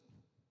believe it.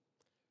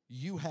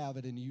 You have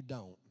it and you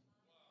don't.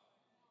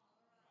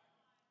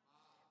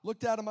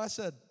 Looked at him, I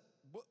said,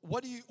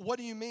 what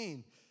do you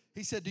mean?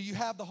 He said, do you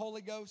have the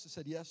Holy Ghost? I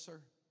said, yes, sir.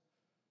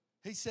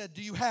 He said,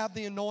 do you have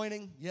the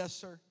anointing? Yes,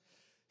 sir.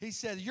 He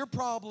said, your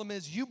problem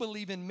is you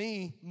believe in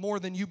me more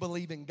than you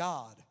believe in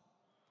God.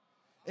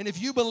 And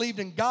if you believed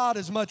in God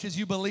as much as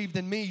you believed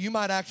in me, you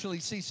might actually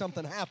see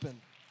something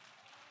happen.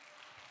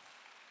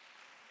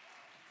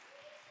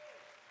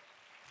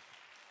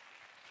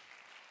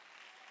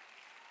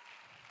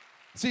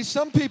 See,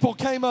 some people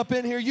came up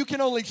in here. You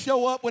can only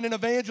show up when an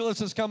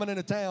evangelist is coming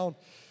into town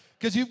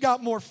because you've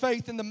got more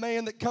faith in the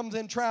man that comes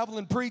in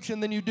traveling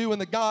preaching than you do in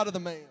the God of the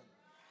man.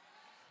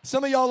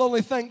 Some of y'all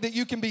only think that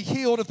you can be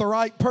healed if the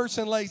right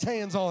person lays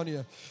hands on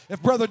you, if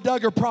Brother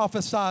Duggar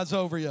prophesies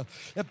over you,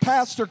 if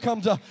pastor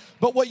comes up.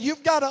 But what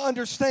you've got to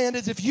understand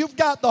is if you've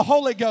got the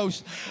Holy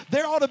Ghost,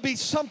 there ought to be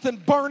something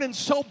burning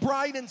so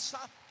bright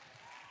inside.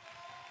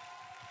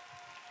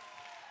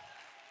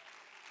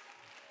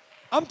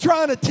 I'm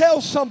trying to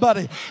tell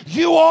somebody,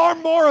 you are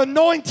more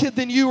anointed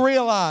than you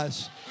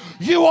realize.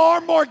 You are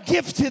more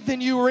gifted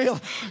than you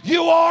realize.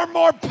 You are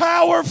more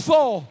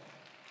powerful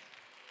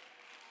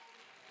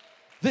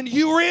than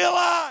you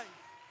realize.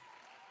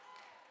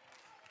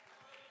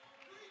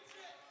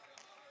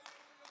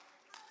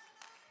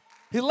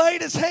 He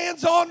laid his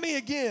hands on me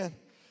again,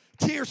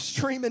 tears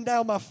streaming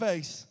down my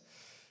face,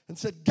 and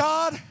said,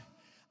 God,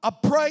 I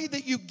pray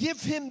that you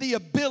give him the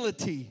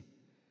ability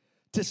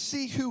to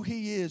see who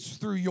he is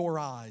through your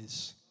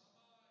eyes,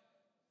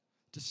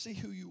 to see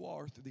who you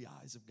are through the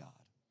eyes of God.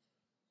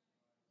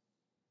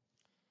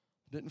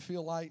 Didn't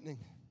feel lightning,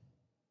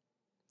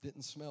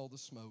 didn't smell the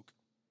smoke.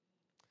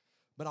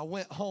 But I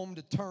went home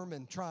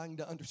determined, trying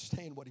to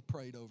understand what he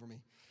prayed over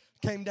me.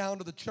 Came down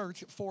to the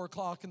church at 4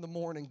 o'clock in the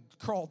morning,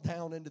 crawled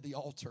down into the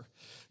altar,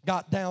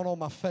 got down on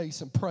my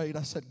face and prayed.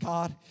 I said,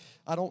 God,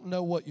 I don't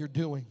know what you're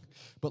doing,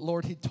 but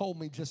Lord, he told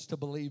me just to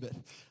believe it.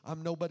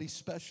 I'm nobody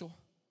special.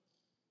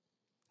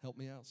 Help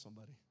me out,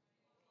 somebody.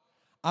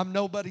 I'm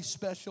nobody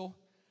special.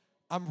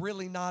 I'm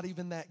really not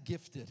even that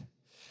gifted.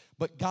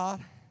 But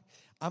God,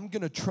 I'm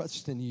going to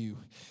trust in you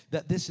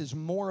that this is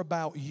more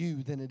about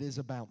you than it is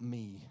about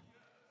me.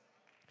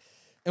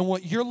 And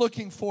what you're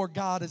looking for,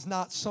 God, is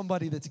not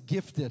somebody that's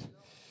gifted,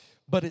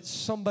 but it's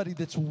somebody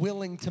that's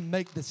willing to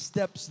make the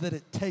steps that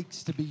it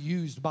takes to be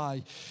used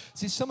by.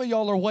 See, some of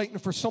y'all are waiting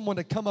for someone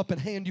to come up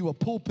and hand you a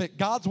pulpit.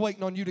 God's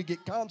waiting on you to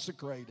get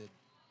consecrated.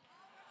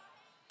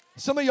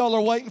 Some of y'all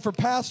are waiting for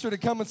pastor to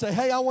come and say,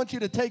 hey, I want you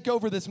to take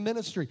over this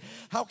ministry.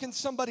 How can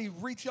somebody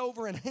reach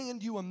over and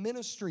hand you a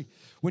ministry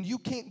when you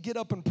can't get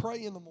up and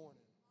pray in the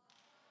morning?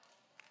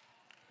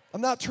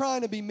 I'm not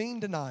trying to be mean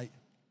tonight.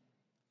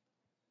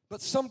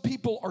 But some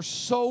people are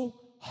so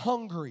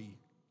hungry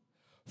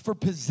for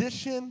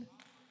position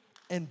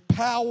and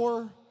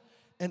power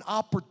and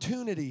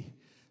opportunity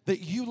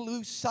that you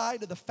lose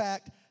sight of the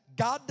fact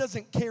God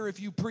doesn't care if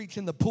you preach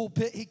in the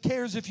pulpit. He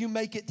cares if you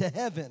make it to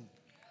heaven.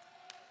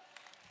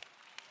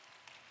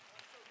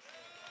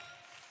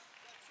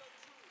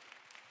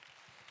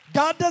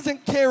 God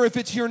doesn't care if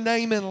it's your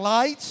name in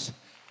lights.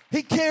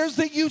 He cares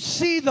that you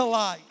see the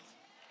light.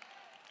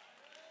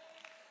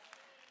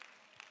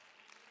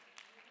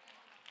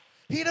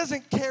 He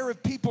doesn't care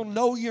if people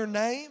know your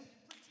name.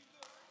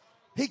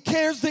 He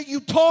cares that you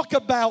talk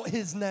about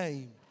his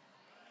name.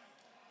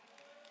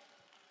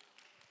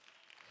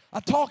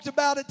 I talked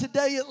about it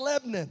today at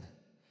Lebanon.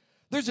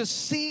 There's a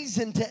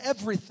season to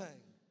everything.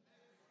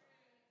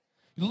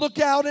 You look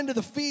out into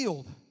the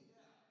field.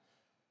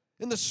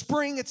 In the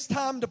spring, it's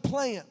time to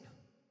plant.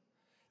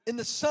 In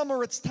the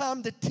summer, it's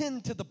time to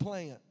tend to the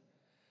plant.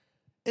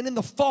 And in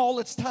the fall,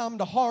 it's time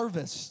to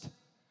harvest.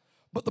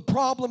 But the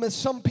problem is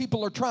some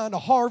people are trying to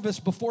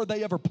harvest before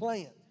they ever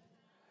plant.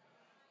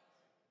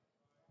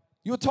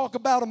 You'll talk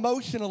about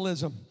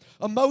emotionalism.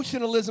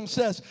 Emotionalism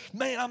says,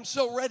 man, I'm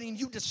so ready, and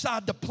you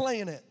decide to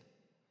plant it.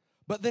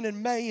 But then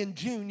in May and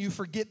June, you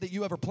forget that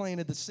you ever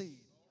planted the seed.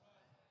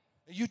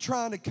 Are you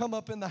trying to come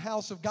up in the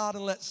house of God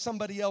and let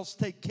somebody else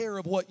take care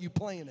of what you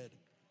planted?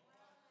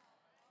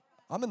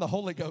 I'm in the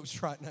Holy Ghost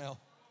right now.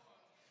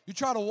 You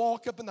try to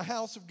walk up in the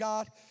house of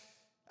God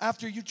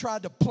after you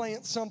tried to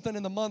plant something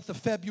in the month of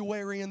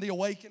February in the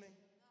awakening.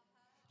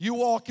 You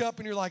walk up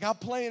and you're like, I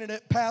planted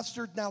it,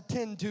 pastor, now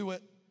tend to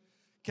it.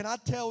 Can I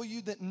tell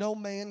you that no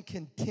man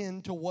can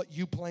tend to what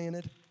you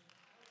planted?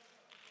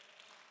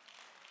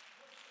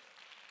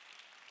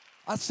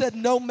 I said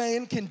no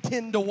man can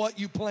tend to what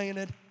you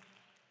planted.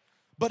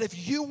 But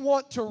if you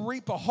want to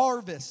reap a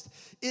harvest,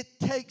 it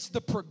takes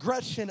the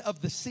progression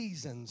of the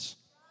seasons.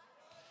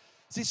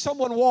 See,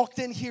 someone walked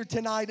in here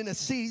tonight in a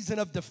season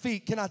of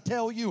defeat. Can I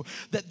tell you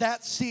that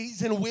that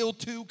season will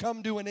too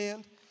come to an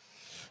end?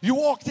 You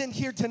walked in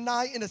here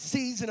tonight in a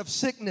season of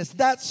sickness.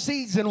 That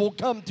season will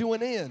come to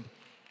an end.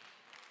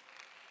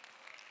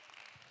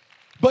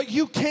 But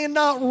you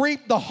cannot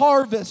reap the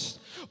harvest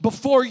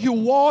before you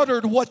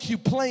watered what you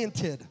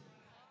planted.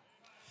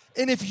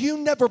 And if you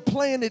never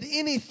planted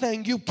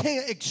anything, you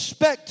can't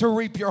expect to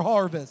reap your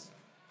harvest.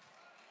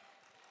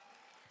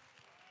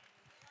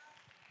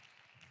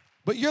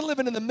 But you're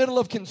living in the middle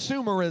of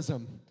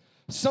consumerism.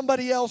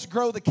 Somebody else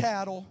grow the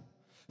cattle.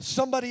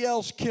 Somebody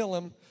else kill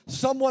him.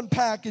 Someone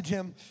package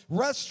him.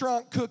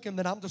 Restaurant cook him.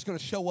 Then I'm just going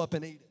to show up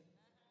and eat it.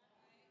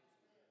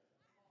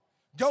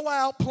 Go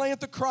out, plant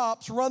the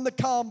crops, run the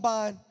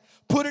combine,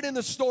 put it in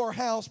the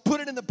storehouse,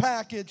 put it in the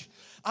package.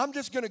 I'm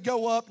just going to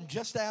go up and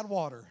just add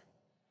water.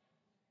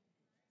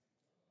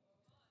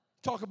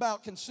 Talk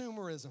about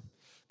consumerism.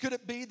 Could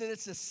it be that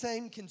it's the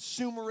same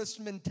consumerist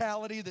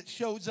mentality that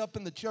shows up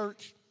in the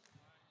church?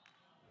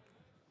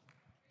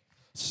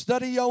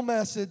 Study your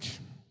message,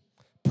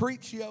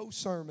 preach your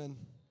sermon,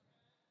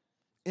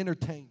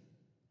 entertain.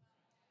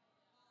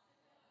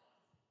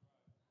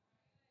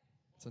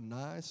 It's a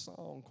nice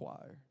song,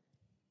 choir.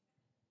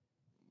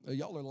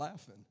 Y'all are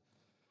laughing.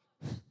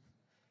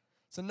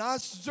 It's a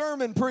nice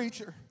sermon,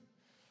 preacher.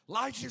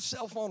 Light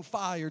yourself on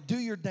fire. Do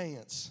your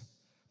dance.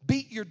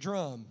 Beat your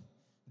drum.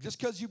 Just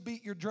because you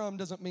beat your drum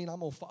doesn't mean I'm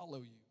going to follow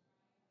you.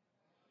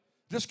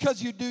 Just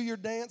because you do your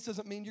dance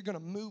doesn't mean you're going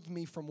to move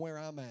me from where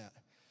I'm at.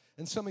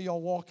 And some of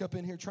y'all walk up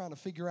in here trying to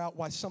figure out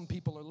why some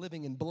people are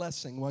living in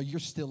blessing while you're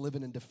still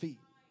living in defeat.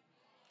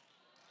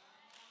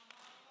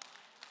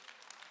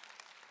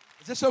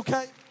 Is this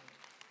okay?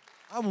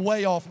 I'm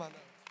way off my notes.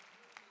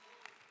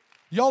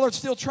 Y'all are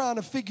still trying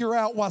to figure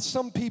out why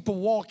some people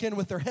walk in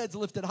with their heads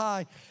lifted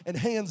high and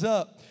hands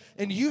up.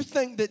 And you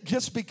think that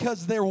just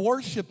because they're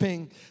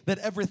worshiping that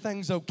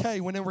everything's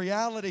okay. When in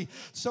reality,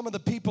 some of the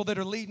people that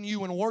are leading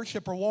you in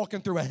worship are walking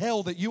through a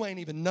hell that you ain't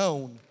even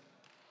known.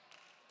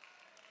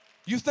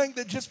 You think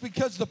that just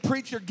because the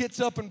preacher gets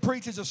up and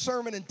preaches a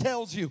sermon and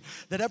tells you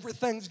that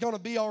everything's going to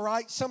be all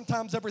right,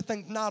 sometimes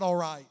everything's not all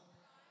right.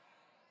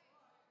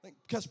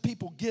 Because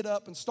people get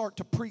up and start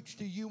to preach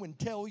to you and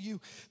tell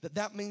you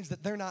that means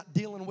that they're not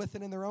dealing with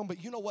it in their own.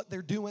 But you know what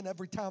they're doing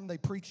every time they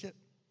preach it?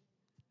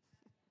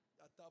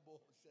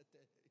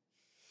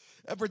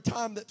 Every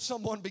time that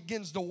someone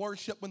begins to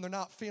worship when they're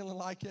not feeling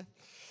like it,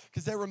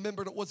 because they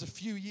remembered it was a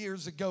few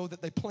years ago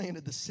that they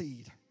planted the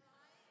seed.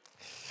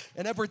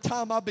 And every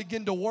time I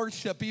begin to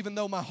worship, even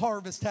though my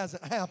harvest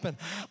hasn't happened,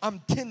 I'm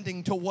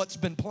tending to what's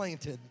been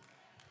planted.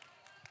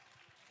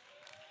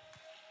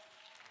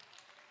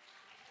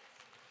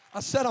 I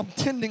said I'm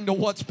tending to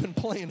what's been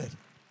planted.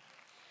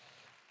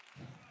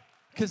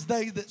 Because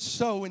they that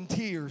sow in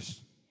tears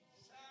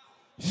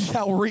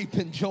shall reap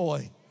in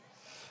joy.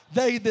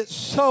 They that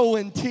sow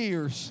in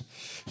tears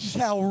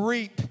shall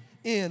reap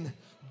in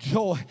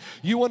joy.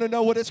 You want to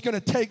know what it's going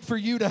to take for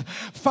you to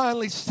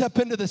finally step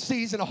into the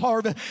season of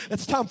harvest?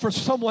 It's time for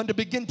someone to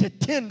begin to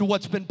tend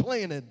what's been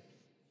planted.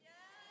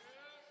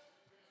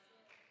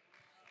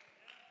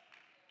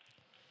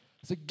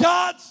 So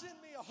God, send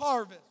me a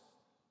harvest.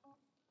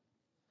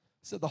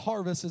 So the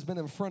harvest has been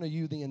in front of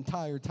you the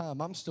entire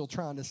time. I'm still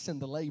trying to send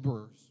the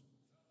laborers.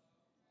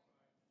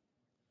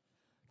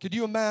 Could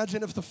you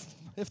imagine if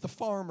the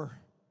farmer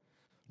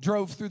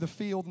drove through the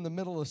field in the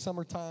middle of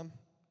summertime,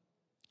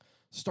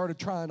 started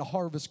trying to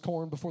harvest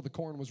corn before the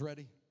corn was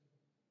ready?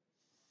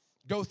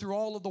 Go through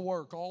all of the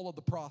work, all of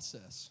the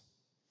process.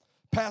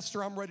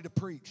 Pastor, I'm ready to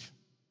preach.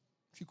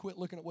 If you quit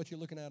looking at what you're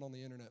looking at on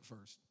the internet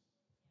first.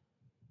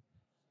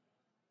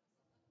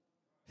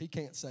 He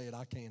can't say it,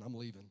 I can, I'm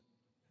leaving.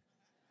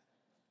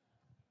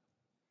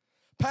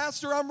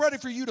 Pastor, I'm ready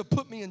for you to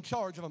put me in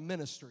charge of a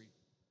ministry.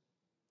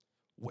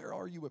 Where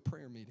are you at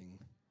prayer meeting?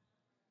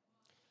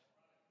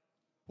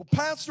 Well,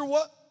 Pastor,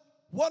 what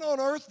on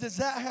earth does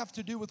that have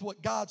to do with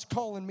what God's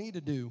calling me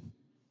to do?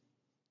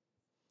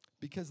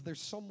 Because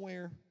there's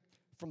somewhere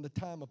from the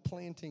time of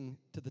planting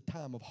to the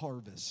time of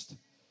harvest.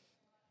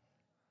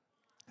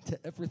 To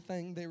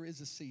everything there is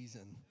a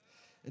season.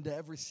 And to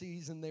every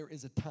season there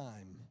is a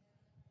time.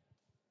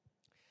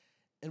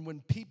 And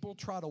when people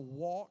try to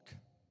walk,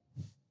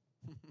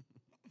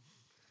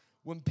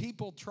 when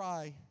people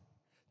try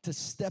to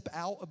step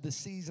out of the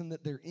season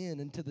that they're in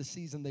into the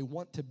season they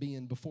want to be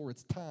in before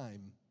it's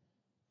time,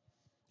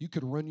 you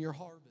could run your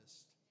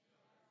harvest.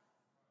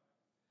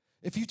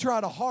 If you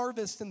try to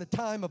harvest in the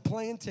time of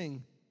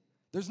planting,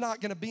 there's not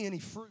going to be any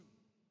fruit.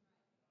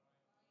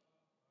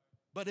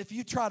 But if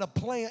you try to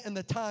plant in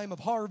the time of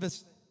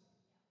harvest,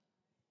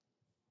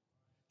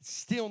 it's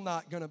still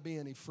not going to be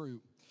any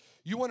fruit.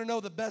 You want to know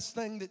the best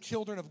thing that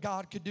children of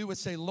God could do is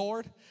say,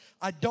 Lord,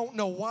 I don't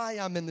know why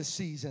I'm in this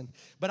season,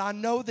 but I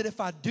know that if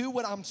I do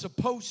what I'm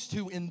supposed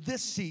to in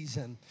this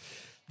season,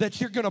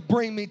 that you're going to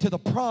bring me to the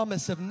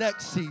promise of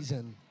next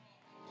season.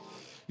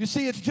 You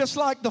see, it's just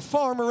like the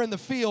farmer in the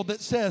field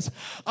that says,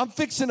 I'm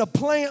fixing to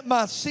plant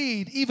my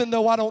seed even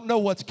though I don't know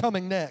what's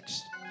coming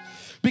next.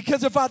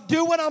 Because if I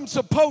do what I'm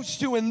supposed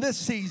to in this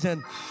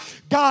season,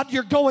 God,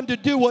 you're going to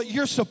do what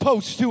you're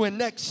supposed to in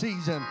next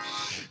season.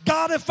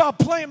 God, if I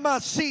plant my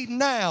seed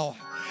now,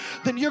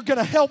 then you're going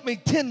to help me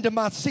tend to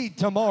my seed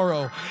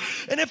tomorrow.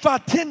 And if I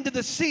tend to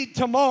the seed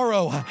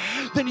tomorrow,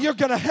 then you're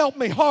going to help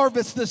me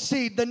harvest the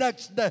seed the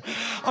next day.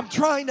 I'm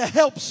trying to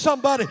help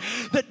somebody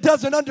that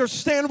doesn't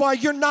understand why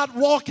you're not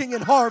walking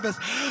in harvest.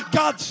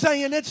 God's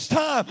saying it's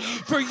time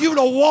for you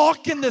to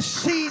walk in the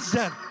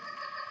season.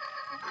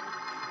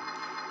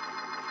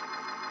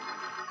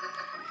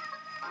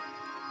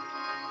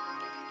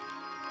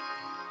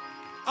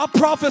 I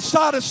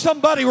prophesy to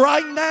somebody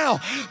right now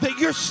that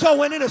you're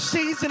sowing in a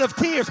season of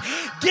tears.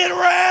 Get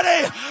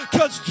ready,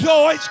 because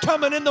joy's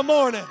coming in the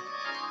morning.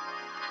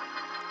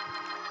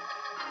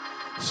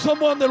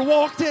 Someone that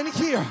walked in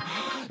here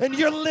and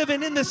you're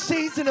living in the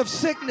season of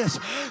sickness,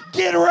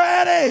 get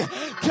ready,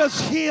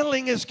 because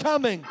healing is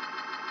coming.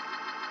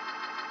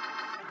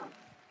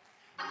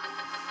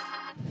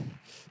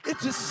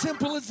 It's as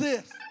simple as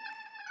this.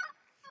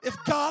 If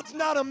God's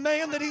not a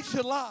man that he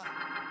should lie,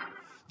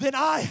 then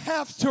I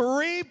have to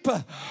reap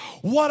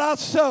what I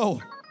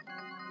sow.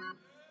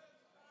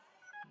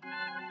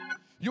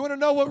 You want to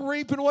know what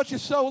reaping what you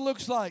sow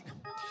looks like?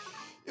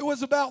 It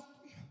was about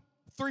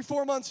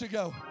 3-4 months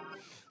ago.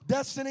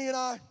 Destiny and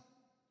I,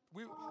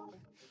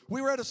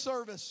 we were at a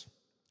service.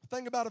 The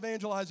thing about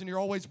evangelizing, you're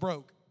always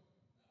broke.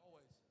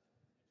 Always.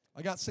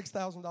 I got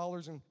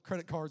 $6,000 in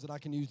credit cards that I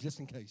can use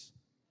just in case.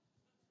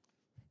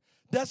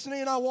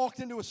 Destiny and I walked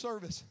into a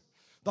service.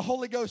 The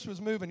Holy Ghost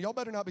was moving. Y'all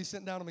better not be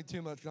sitting down on me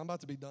too much because I'm about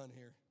to be done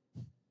here.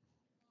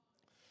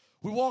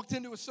 We walked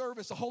into a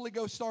service. The Holy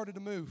Ghost started to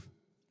move.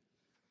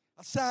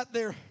 I sat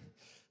there.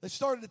 They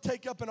started to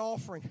take up an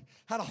offering.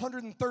 Had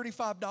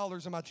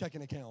 $135 in my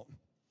checking account.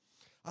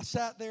 I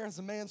sat there as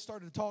the man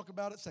started to talk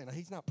about it, saying,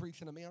 he's not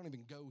preaching to me. I don't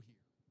even go here.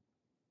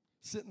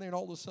 Sitting there, and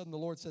all of a sudden the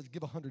Lord says,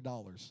 give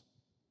 $100.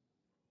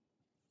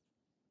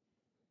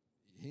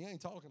 He ain't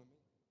talking to me.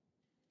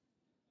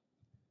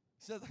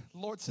 The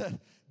Lord said,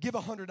 give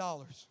 $100.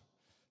 I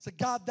said,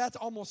 God, that's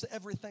almost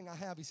everything I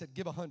have. He said,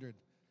 give 100. I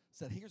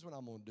said, here's what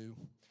I'm going to do.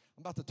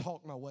 I'm about to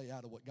talk my way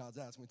out of what God's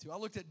asked me to. I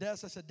looked at Des.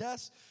 I said,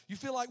 Des, you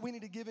feel like we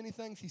need to give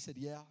anything? She said,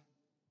 yeah.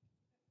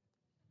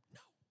 No.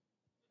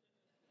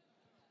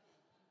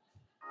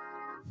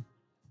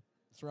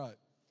 That's right.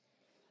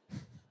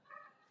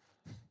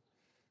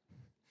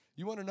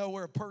 You want to know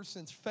where a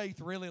person's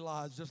faith really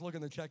lies? Just look in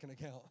their checking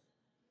account.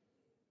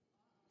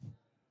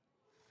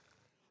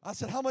 I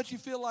said, how much you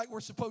feel like we're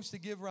supposed to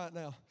give right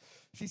now?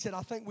 She said,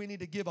 I think we need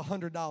to give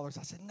 $100.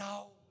 I said,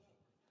 no.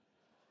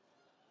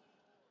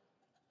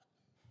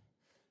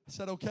 I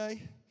said,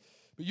 okay.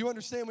 But you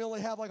understand we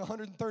only have like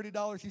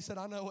 $130. She said,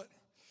 I know it.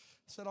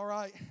 I said, all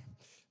right.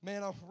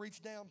 Man, I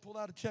reached down, pulled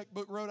out a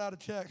checkbook, wrote out a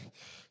check,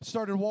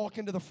 started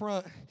walking to the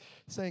front,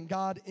 saying,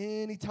 God,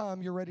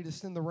 anytime you're ready to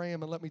send the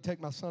ram and let me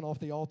take my son off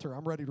the altar,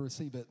 I'm ready to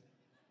receive it.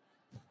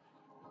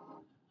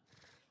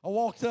 I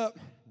walked up,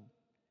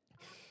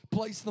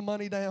 placed the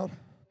money down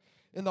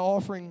in the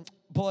offering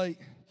plate.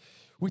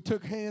 We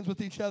took hands with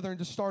each other and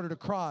just started to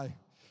cry.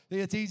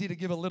 It's easy to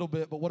give a little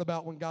bit, but what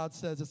about when God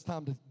says it's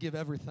time to give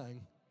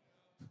everything?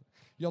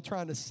 Y'all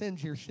trying to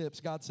singe your ships.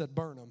 God said,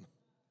 burn them.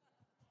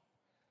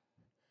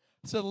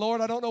 I said, Lord,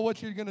 I don't know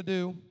what you're going to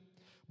do,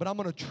 but I'm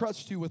going to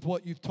trust you with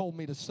what you've told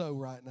me to sow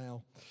right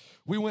now.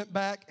 We went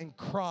back and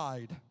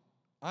cried.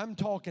 I'm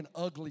talking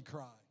ugly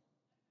cry.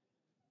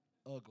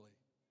 Ugly.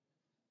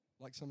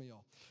 Like some of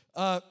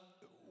y'all.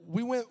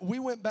 We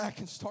went back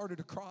and started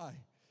to cry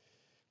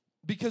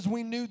because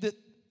we knew that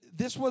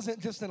this wasn't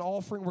just an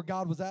offering where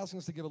God was asking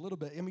us to give a little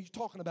bit. I mean,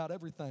 you're talking about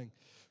everything.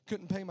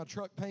 Couldn't pay my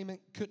truck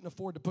payment. Couldn't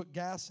afford to put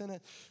gas in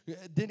it.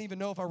 Didn't even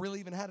know if I really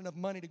even had enough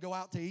money to go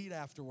out to eat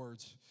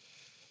afterwards.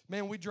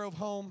 Man, we drove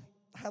home.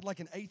 Had like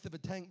 1/8 of a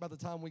tank by the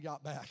time we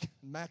got back.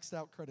 Maxed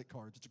out credit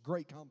cards. It's a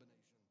great combination.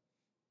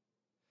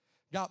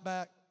 Got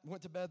back.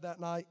 Went to bed that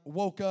night.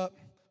 Woke up.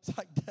 It's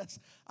like, Des,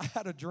 I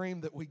had a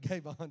dream that we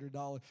gave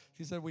 $100.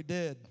 She said, we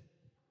did.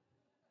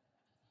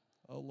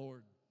 Oh,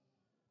 Lord.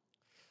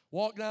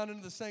 Walked down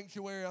into the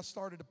sanctuary. I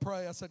started to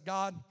pray. I said,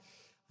 God,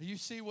 you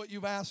see what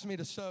you've asked me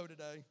to sow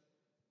today.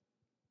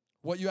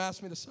 What you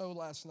asked me to sow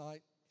last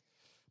night.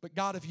 But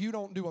God, if you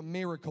don't do a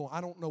miracle,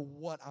 I don't know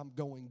what I'm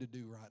going to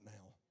do right now.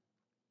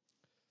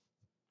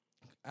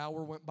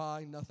 Hour went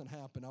by, nothing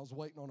happened. I was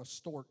waiting on a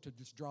stork to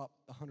just drop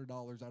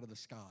 $100 out of the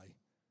sky.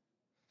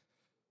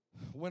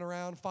 Went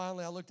around,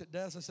 finally I looked at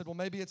Des. I said, well,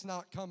 maybe it's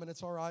not coming.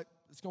 It's all right.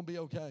 It's going to be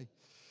okay.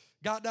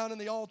 Got down in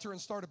the altar and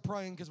started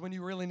praying because when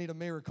you really need a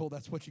miracle,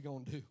 that's what you're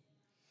going to do. I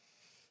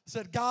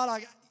said, God,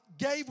 I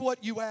gave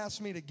what you asked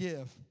me to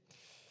give.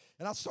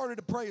 And I started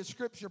to pray a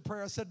scripture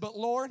prayer. I said, but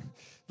Lord,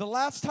 the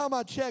last time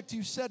I checked,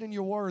 you said in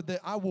your word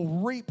that I will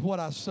reap what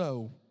I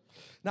sow.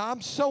 Now,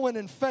 I'm sowing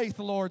in faith,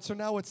 Lord, so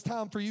now it's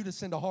time for you to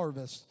send a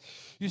harvest.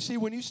 You see,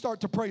 when you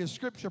start to pray a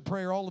scripture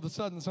prayer, all of a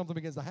sudden something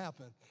begins to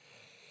happen.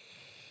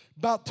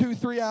 About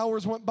 2-3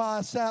 hours went by.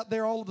 I sat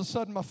there. All of a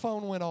sudden, my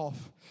phone went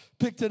off.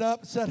 Picked it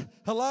up, said,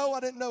 hello.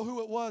 I didn't know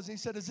who it was. He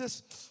said, is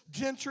this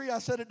Gentry? I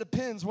said, it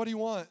depends. What do you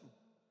want?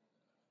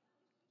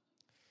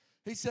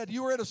 He said,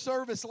 you were at a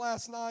service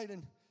last night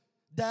in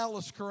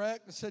Dallas,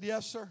 correct? I said,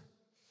 yes, sir.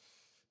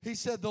 He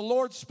said, the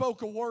Lord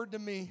spoke a word to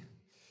me.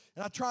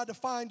 And I tried to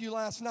find you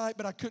last night,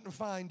 but I couldn't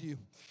find you.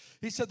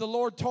 He said, the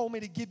Lord told me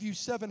to give you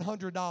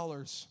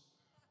 $700.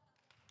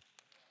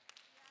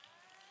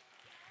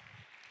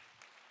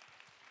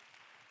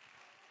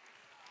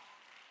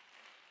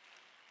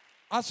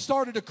 I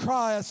started to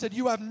cry. I said,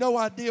 you have no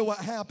idea what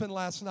happened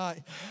last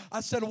night.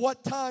 I said,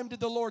 what time did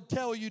the Lord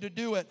tell you to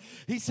do it?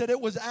 He said, it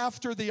was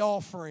after the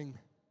offering.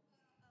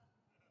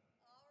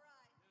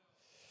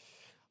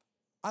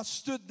 I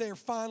stood there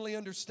finally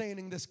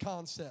understanding this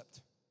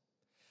concept.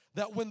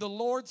 That when the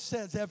Lord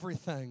says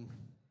everything,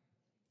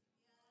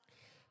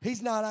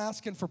 He's not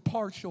asking for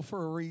partial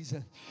for a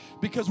reason.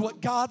 Because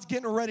what God's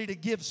getting ready to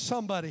give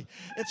somebody,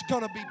 it's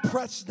going to be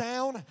pressed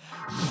down,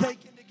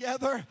 shaken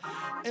together,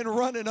 and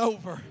running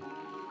over.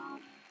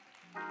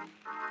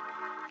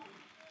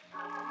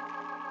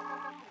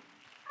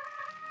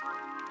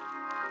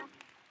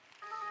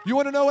 You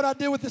want to know what I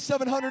did with the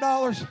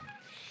 $700?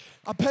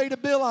 I paid a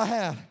bill I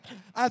had.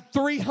 I had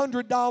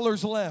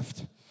 $300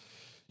 left.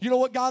 You know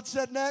what God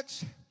said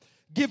next?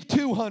 Give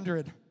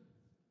 $200.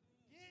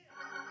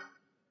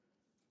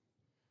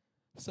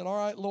 I said, all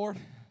right, Lord,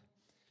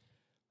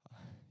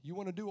 you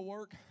want to do a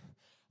work?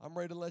 I'm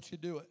ready to let you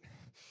do it.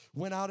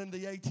 Went out into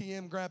the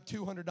ATM, grabbed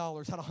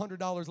 $200, had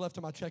 $100 left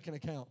in my checking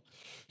account.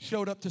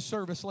 Showed up to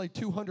service, laid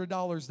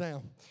 $200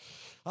 down.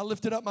 I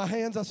lifted up my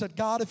hands. I said,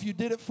 God, if you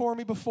did it for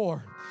me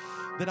before,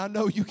 then I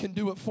know you can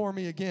do it for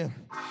me again.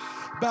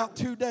 About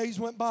 2 days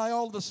went by.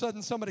 All of a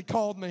sudden, somebody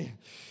called me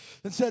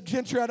and said,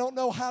 Gentry, I don't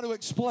know how to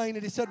explain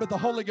it. He said, but the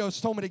Holy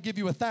Ghost told me to give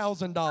you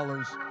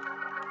 $1,000.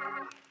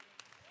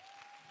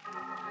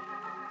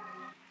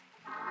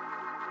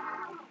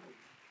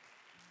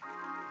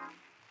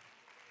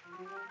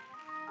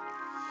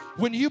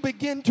 When you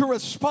begin to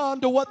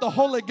respond to what the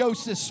Holy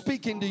Ghost is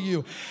speaking to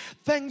you,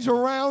 things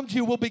around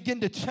you will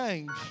begin to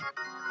change.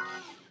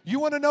 You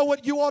want to know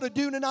what you ought to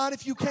do tonight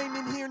if you came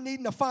in here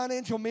needing a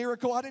financial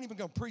miracle? I didn't even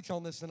go preach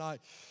on this tonight.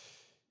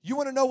 You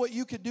want to know what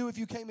you could do if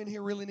you came in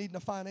here really needing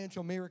a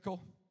financial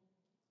miracle?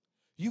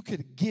 You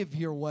could give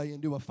your way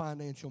into a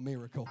financial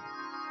miracle.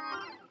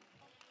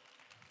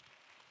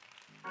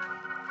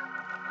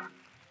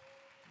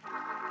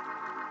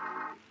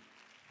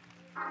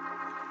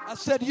 I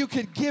said you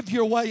could give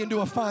your way into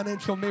a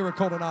financial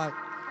miracle tonight.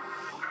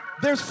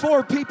 There's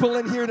 4 people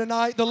in here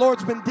tonight. The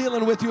Lord's been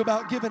dealing with you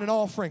about giving an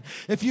offering.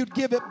 If you'd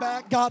give it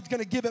back, God's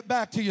going to give it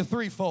back to you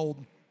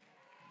threefold.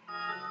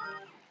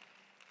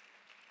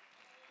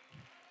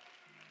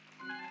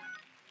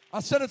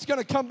 I said it's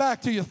going to come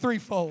back to you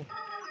threefold.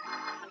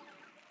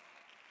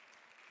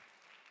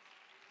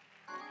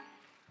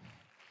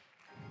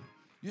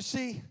 You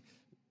see,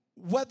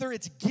 whether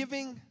it's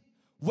giving,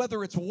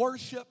 whether it's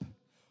worship,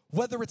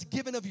 whether it's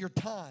giving of your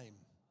time,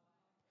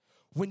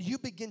 when you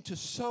begin to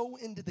sow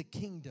into the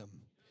kingdom,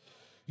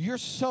 you're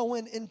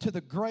sowing into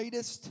the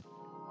greatest.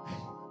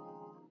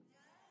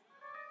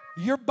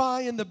 You're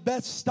buying the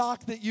best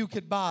stock that you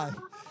could buy,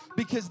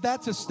 because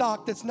that's a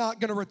stock that's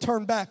not going to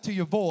return back to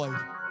you void.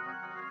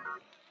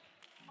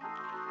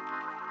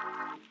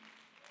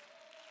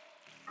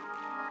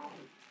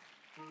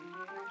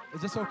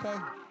 Is this okay?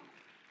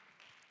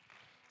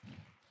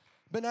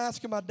 Been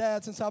asking my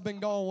dad since I've been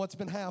gone what's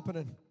been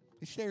happening.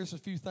 He shares a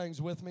few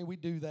things with me. We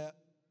do that.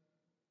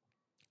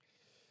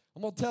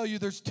 I'm going to tell you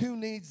there's 2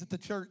 needs that the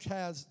church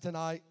has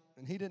tonight,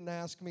 and he didn't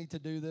ask me to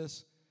do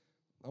this.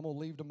 I'm going to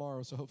leave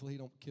tomorrow, so hopefully he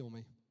don't kill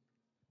me.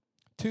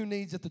 2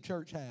 needs that the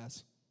church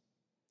has.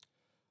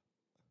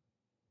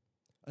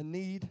 A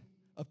need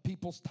of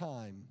people's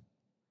time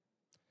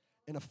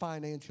and a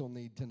financial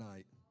need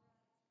tonight.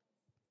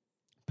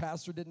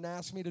 Pastor didn't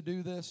ask me to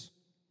do this.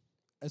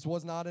 This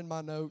was not in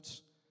my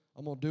notes.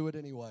 I'm going to do it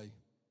anyway.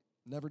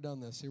 Never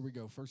done this. Here we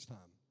go. First time.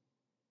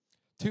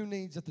 2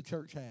 needs that the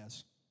church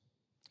has.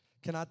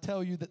 Can I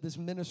tell you that this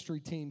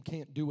ministry team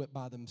can't do it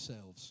by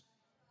themselves?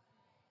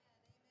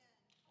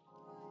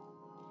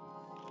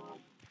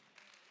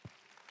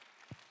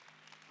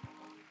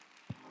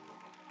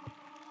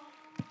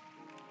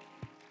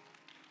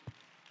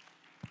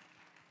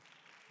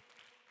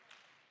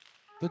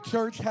 The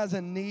church has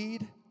a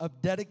need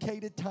of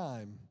dedicated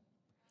time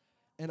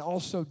and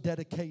also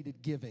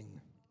dedicated giving.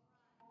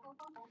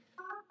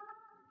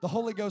 The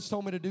Holy Ghost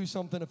told me to do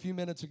something a few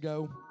minutes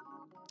ago,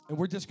 and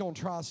we're just going to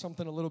try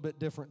something a little bit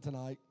different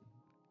tonight.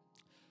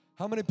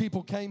 How many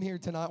people came here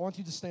tonight? Why don't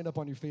you just stand up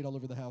on your feet all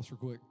over the house real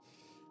quick?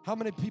 How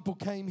many people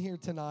came here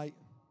tonight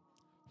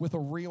with a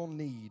real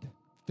need?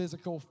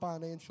 Physical,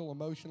 financial,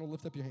 emotional.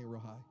 Lift up your hand real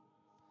high.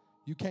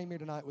 You came here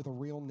tonight with a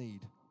real need.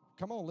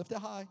 Come on, lift it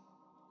high.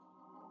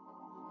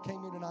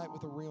 Came here tonight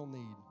with a real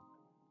need.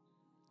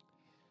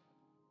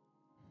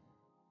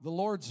 The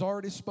Lord's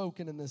already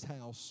spoken in this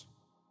house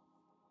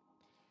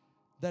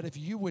that if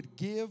you would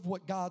give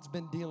what God's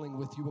been dealing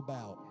with you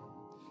about,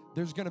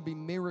 there's going to be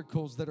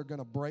miracles that are going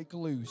to break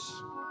loose.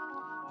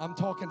 I'm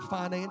talking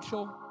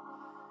financial.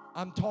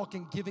 I'm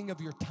talking giving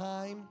of your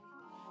time.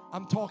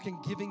 I'm talking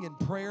giving in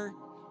prayer.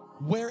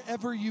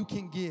 Wherever you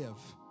can give,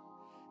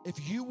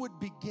 if you would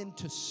begin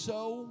to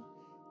sow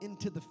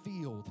into the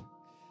field,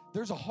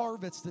 there's a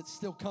harvest that's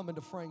still coming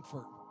to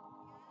Frankfurt.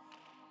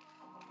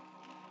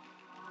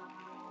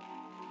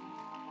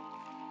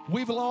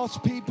 We've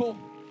lost people.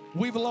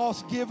 We've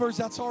lost givers.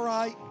 That's all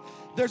right.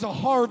 There's a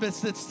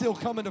harvest that's still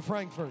coming to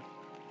Frankfurt.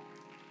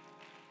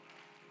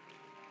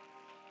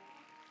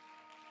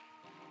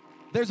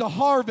 There's a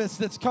harvest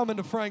that's coming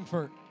to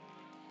Frankfurt.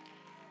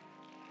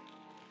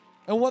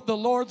 And what the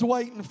Lord's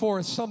waiting for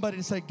is somebody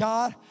to say,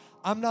 God,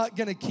 I'm not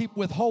going to keep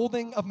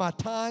withholding of my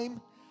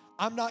time.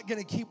 I'm not going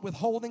to keep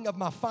withholding of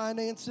my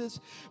finances,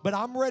 but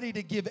I'm ready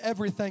to give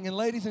everything. And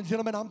ladies and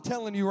gentlemen, I'm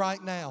telling you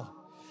right now,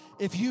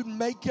 if you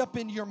make up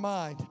in your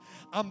mind,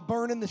 I'm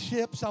burning the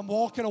ships, I'm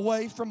walking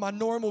away from my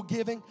normal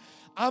giving,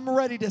 I'm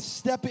ready to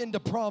step into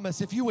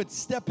promise. If you would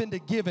step into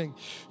giving,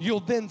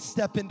 you'll then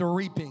step into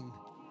reaping.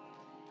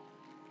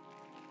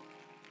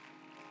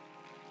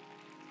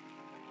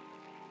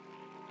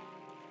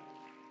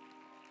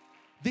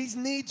 These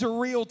needs are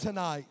real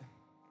tonight.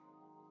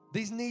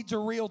 These needs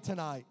are real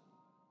tonight.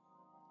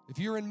 If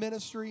you're in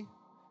ministry,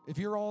 if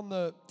you're on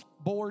the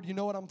board, you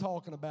know what I'm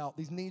talking about.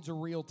 These needs are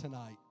real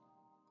tonight.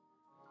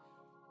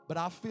 But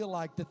I feel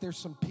like that there's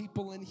some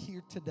people in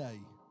here today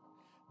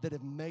that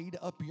have made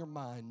up your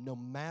mind, no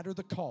matter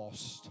the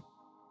cost,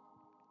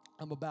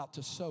 I'm about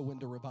to sow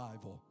into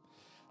revival.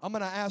 I'm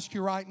going to ask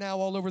you right now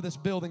all over this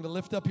building to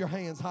lift up your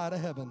hands high to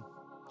heaven.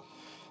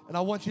 And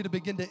I want you to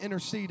begin to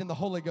intercede in the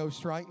Holy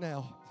Ghost right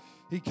now.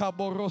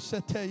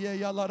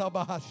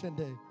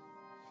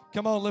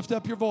 Come on, lift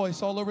up your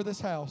voice all over this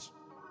house.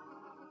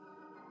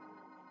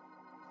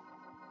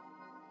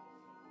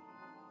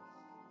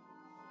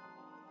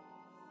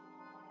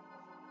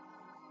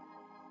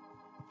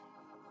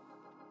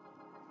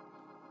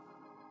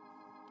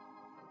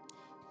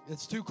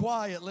 It's too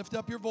quiet. Lift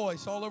up your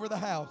voice all over the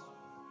house.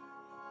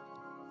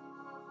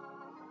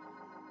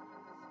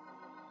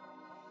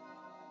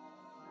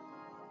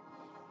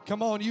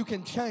 Come on, you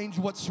can change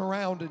what's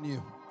surrounding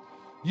you.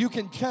 You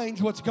can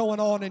change what's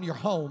going on in your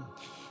home.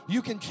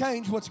 You can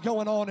change what's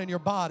going on in your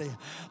body.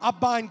 I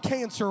bind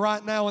cancer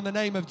right now in the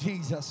name of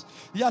Jesus.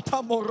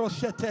 I'm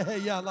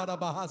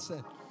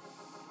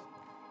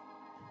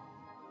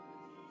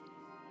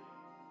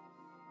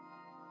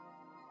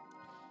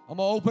going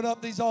to open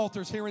up these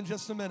altars here in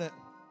just a minute.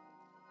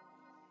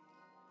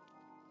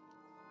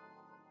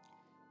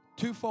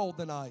 Twofold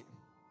tonight.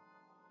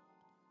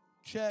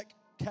 Check,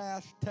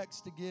 cash,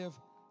 text to give,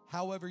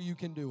 however you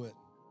can do it.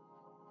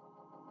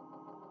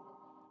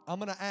 I'm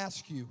going to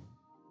ask you.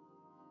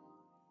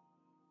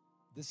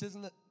 This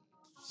isn't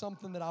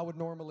something that I would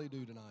normally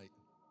do tonight,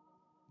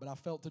 but I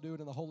felt to do it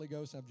in the Holy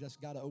Ghost. I've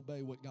just got to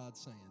obey what God's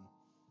saying.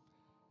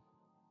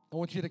 I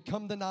want you to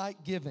come tonight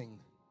giving.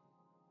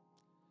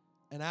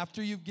 And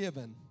after you've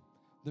given,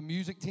 the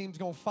music team's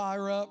going to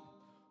fire up.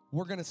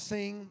 We're going to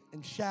sing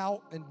and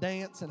shout and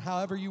dance and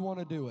however you want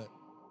to do it.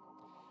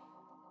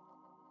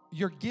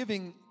 Your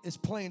giving is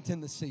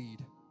planting the seed.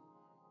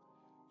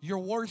 Your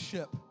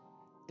worship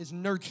is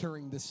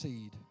nurturing the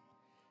seed.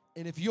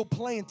 And if you'll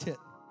plant it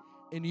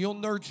and you'll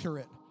nurture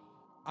it,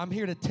 I'm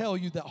here to tell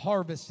you that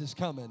harvest is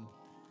coming.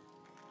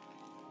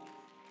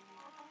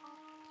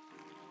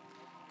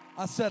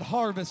 I said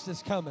harvest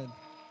is coming.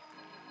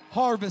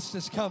 Harvest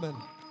is coming.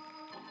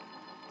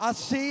 I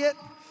see it.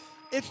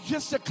 It's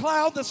just a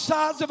cloud the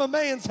size of a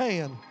man's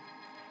hand.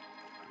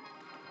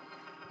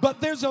 But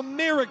there's a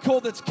miracle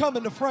that's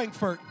coming to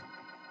Frankfurt.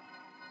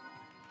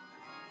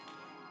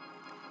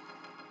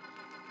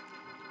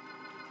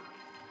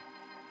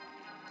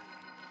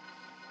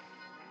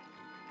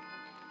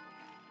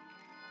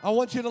 I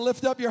want you to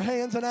lift up your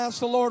hands and ask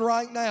the Lord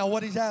right now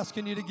what He's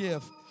asking you to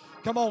give.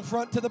 Come on,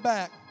 front to the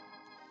back.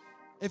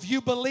 If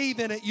you believe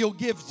in it, you'll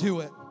give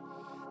to it.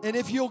 And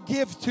if you'll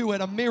give to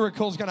it, a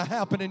miracle's going to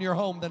happen in your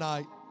home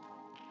tonight.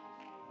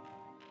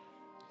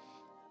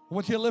 I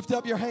want you to lift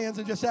up your hands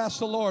and just ask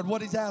the Lord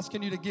what He's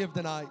asking you to give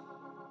tonight.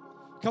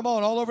 Come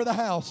on, all over the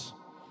house.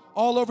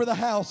 All over the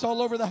house,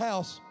 all over the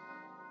house.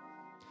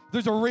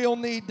 There's a real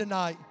need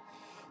tonight.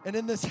 And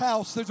in this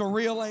house, there's a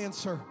real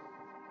answer.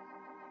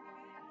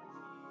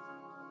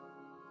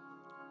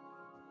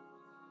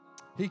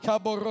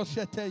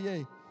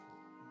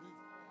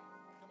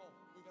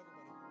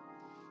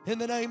 In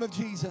the name of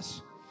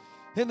Jesus.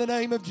 In the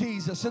name of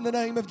Jesus. In the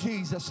name of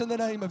Jesus. In the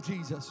name of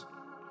Jesus.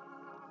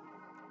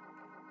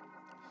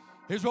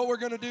 Here's what we're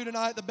going to do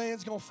tonight. The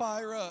band's going to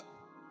fire up.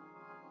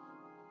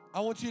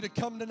 I want you to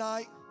come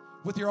tonight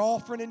with your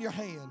offering in your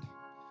hand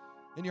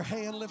and your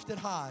hand lifted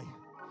high.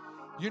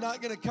 You're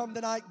not going to come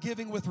tonight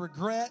giving with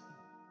regret,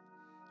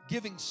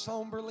 giving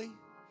somberly,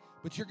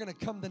 but you're going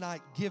to come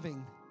tonight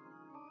giving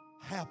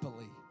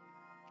happily.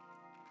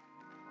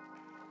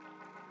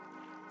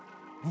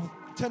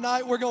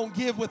 Tonight we're going to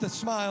give with a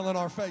smile on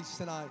our face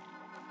tonight.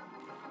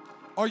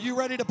 Are you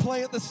ready to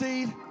plant the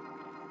seed?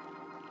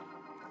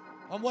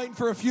 I'm waiting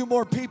for a few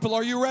more people.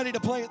 Are you ready to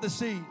plant the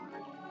seed?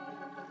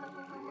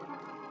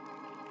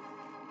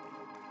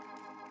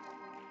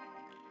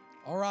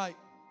 All right.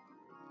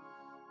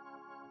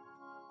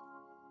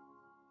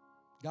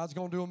 God's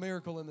going to do a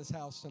miracle in this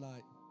house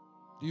tonight.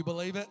 Do you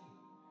believe it?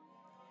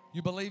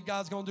 You believe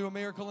God's going to do a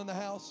miracle in the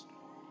house?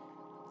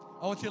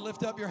 I want you to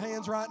lift up your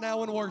hands right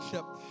now and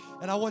worship.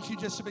 And I want you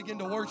just to begin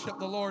to worship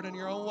the Lord in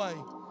your own way.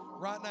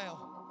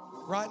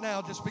 Right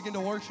now, just begin to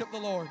worship the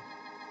Lord.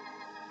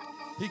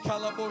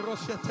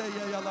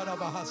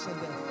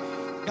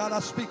 God, I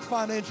speak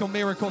financial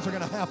miracles are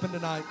going to happen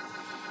tonight.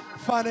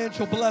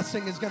 Financial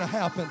blessing is going to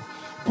happen.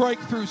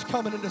 Breakthroughs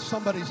coming into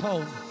somebody's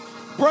home.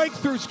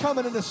 Breakthroughs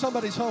coming into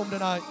somebody's home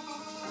tonight.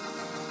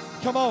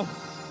 Come on,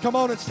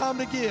 it's time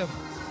to give.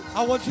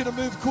 I want you to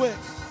move quick.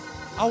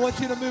 I want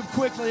you to move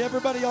quickly.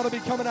 Everybody ought to be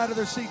coming out of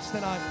their seats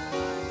tonight.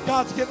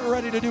 God's getting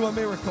ready to do a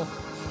miracle.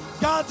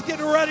 God's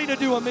getting ready to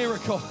do a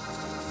miracle.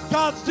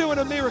 God's doing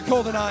a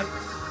miracle tonight.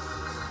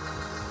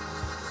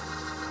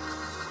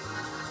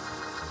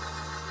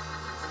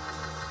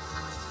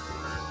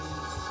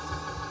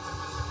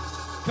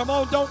 Come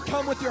on, don't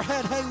come with your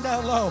head hanging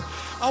down low.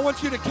 I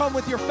want you to come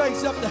with your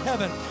face up to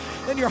heaven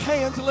and your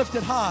hands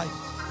lifted high.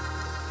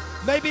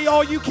 Maybe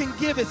all you can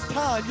give is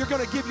time. You're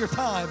going to give your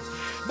time.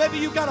 Maybe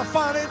you've got a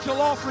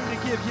financial offering to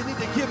give. You need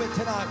to give it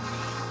tonight.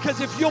 Because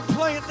if you'll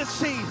plant the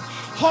seed,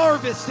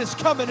 harvest is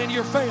coming in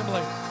your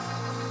family.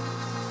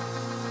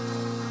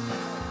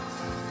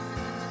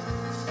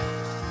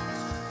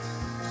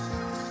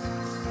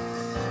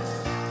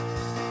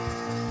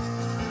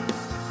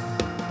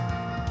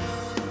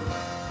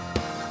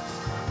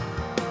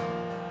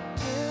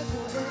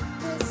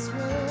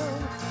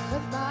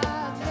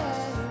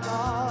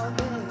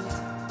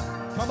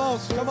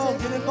 Come on,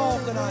 get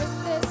involved tonight.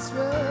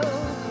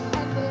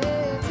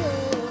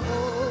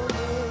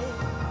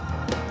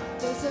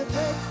 There's a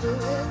breakthrough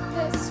in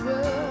this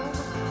room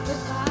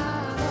with my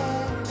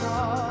name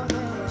on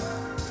it.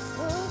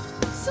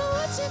 So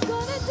what you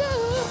gonna do?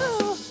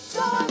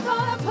 So I'm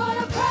gonna put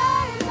a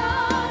praise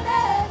on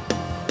it.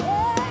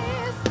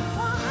 Yes,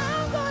 well,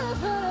 I'm gonna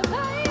put a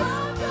praise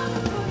on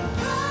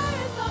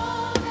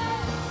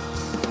it.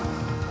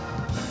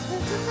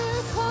 There's a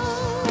miracle,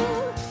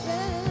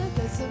 yeah,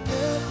 there's a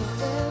miracle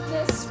in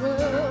this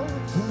room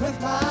with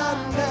my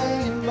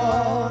name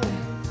on it.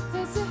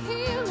 There's a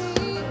healing.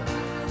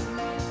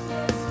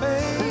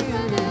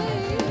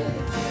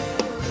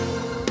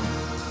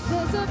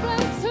 There's a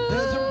breakthrough.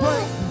 There's a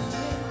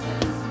breakthrough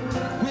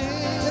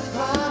with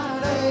my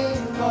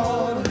name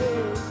on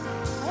it.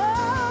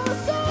 Oh,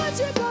 so what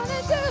you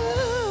gonna do?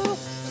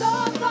 So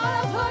I'm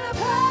gonna put a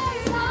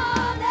praise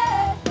on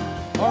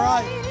it. All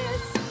right.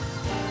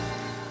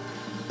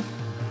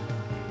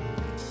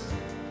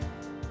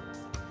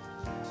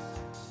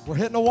 We're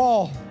hitting a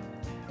wall.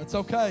 That's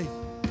okay.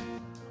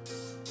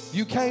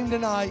 You came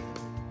tonight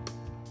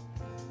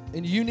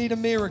and you need a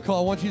miracle.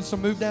 I want you to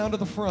move down to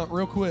the front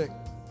real quick,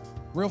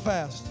 real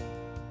fast.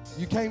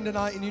 You came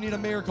tonight and you need a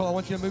miracle. I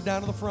want you to move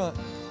down to the front.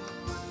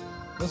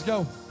 Let's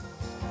go.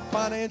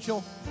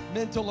 Financial,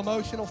 mental,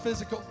 emotional,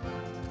 physical,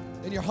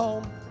 in your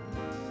home.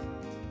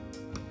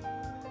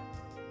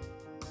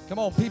 Come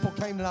on, people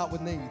came tonight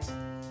with needs.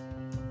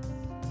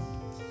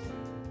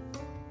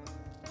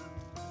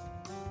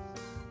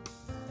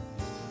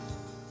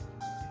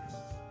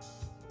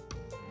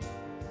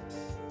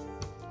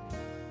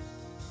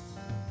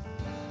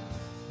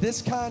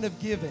 This kind of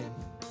giving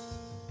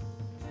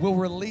will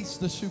release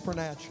the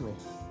supernatural.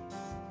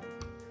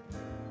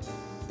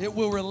 It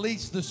will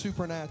release the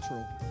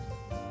supernatural.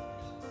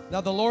 Now,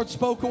 the Lord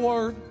spoke a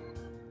word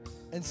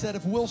and said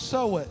if we'll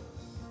sow it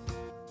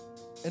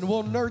and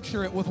we'll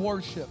nurture it with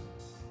worship,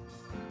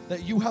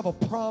 that you have a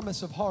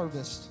promise of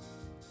harvest.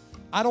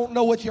 I don't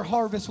know what your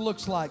harvest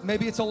looks like.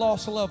 Maybe it's a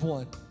lost loved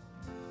one.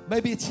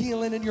 Maybe it's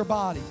healing in your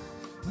body.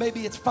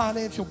 Maybe it's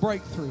financial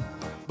breakthrough.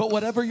 But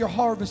whatever your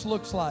harvest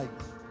looks like,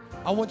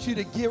 I want you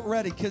to get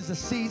ready because the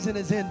season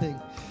is ending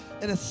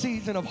and a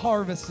season of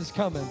harvest is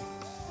coming.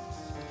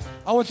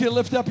 I want you to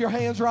lift up your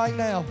hands right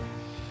now.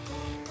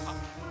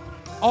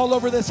 All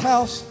over this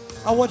house,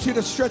 I want you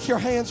to stretch your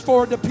hands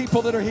forward to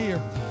people that are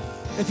here.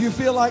 If you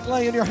feel like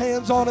laying your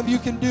hands on them, you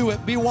can do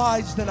it. Be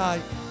wise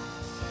tonight.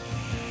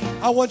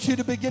 I want you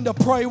to begin to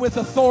pray with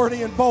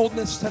authority and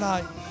boldness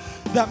tonight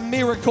that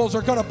miracles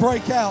are going to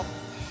break out.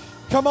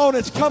 Come on,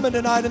 it's coming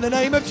tonight in the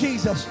name of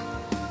Jesus.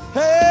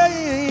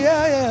 Hey,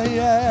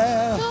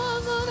 yeah. So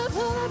I'm gonna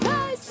put a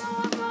praise,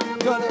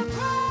 put a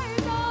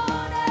praise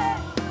on it.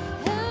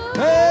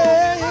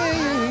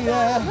 Hey,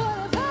 yeah.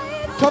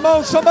 Come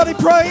on, somebody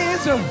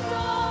praise Him.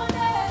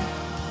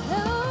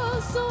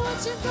 So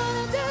what you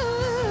gonna do?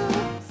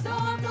 So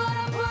I'm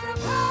gonna put a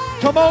praise.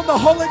 Come on, the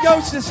Holy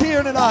Ghost is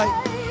here tonight.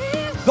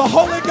 The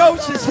Holy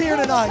Ghost is here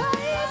tonight.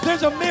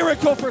 There's a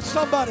miracle for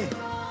somebody.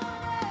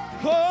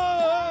 Oh.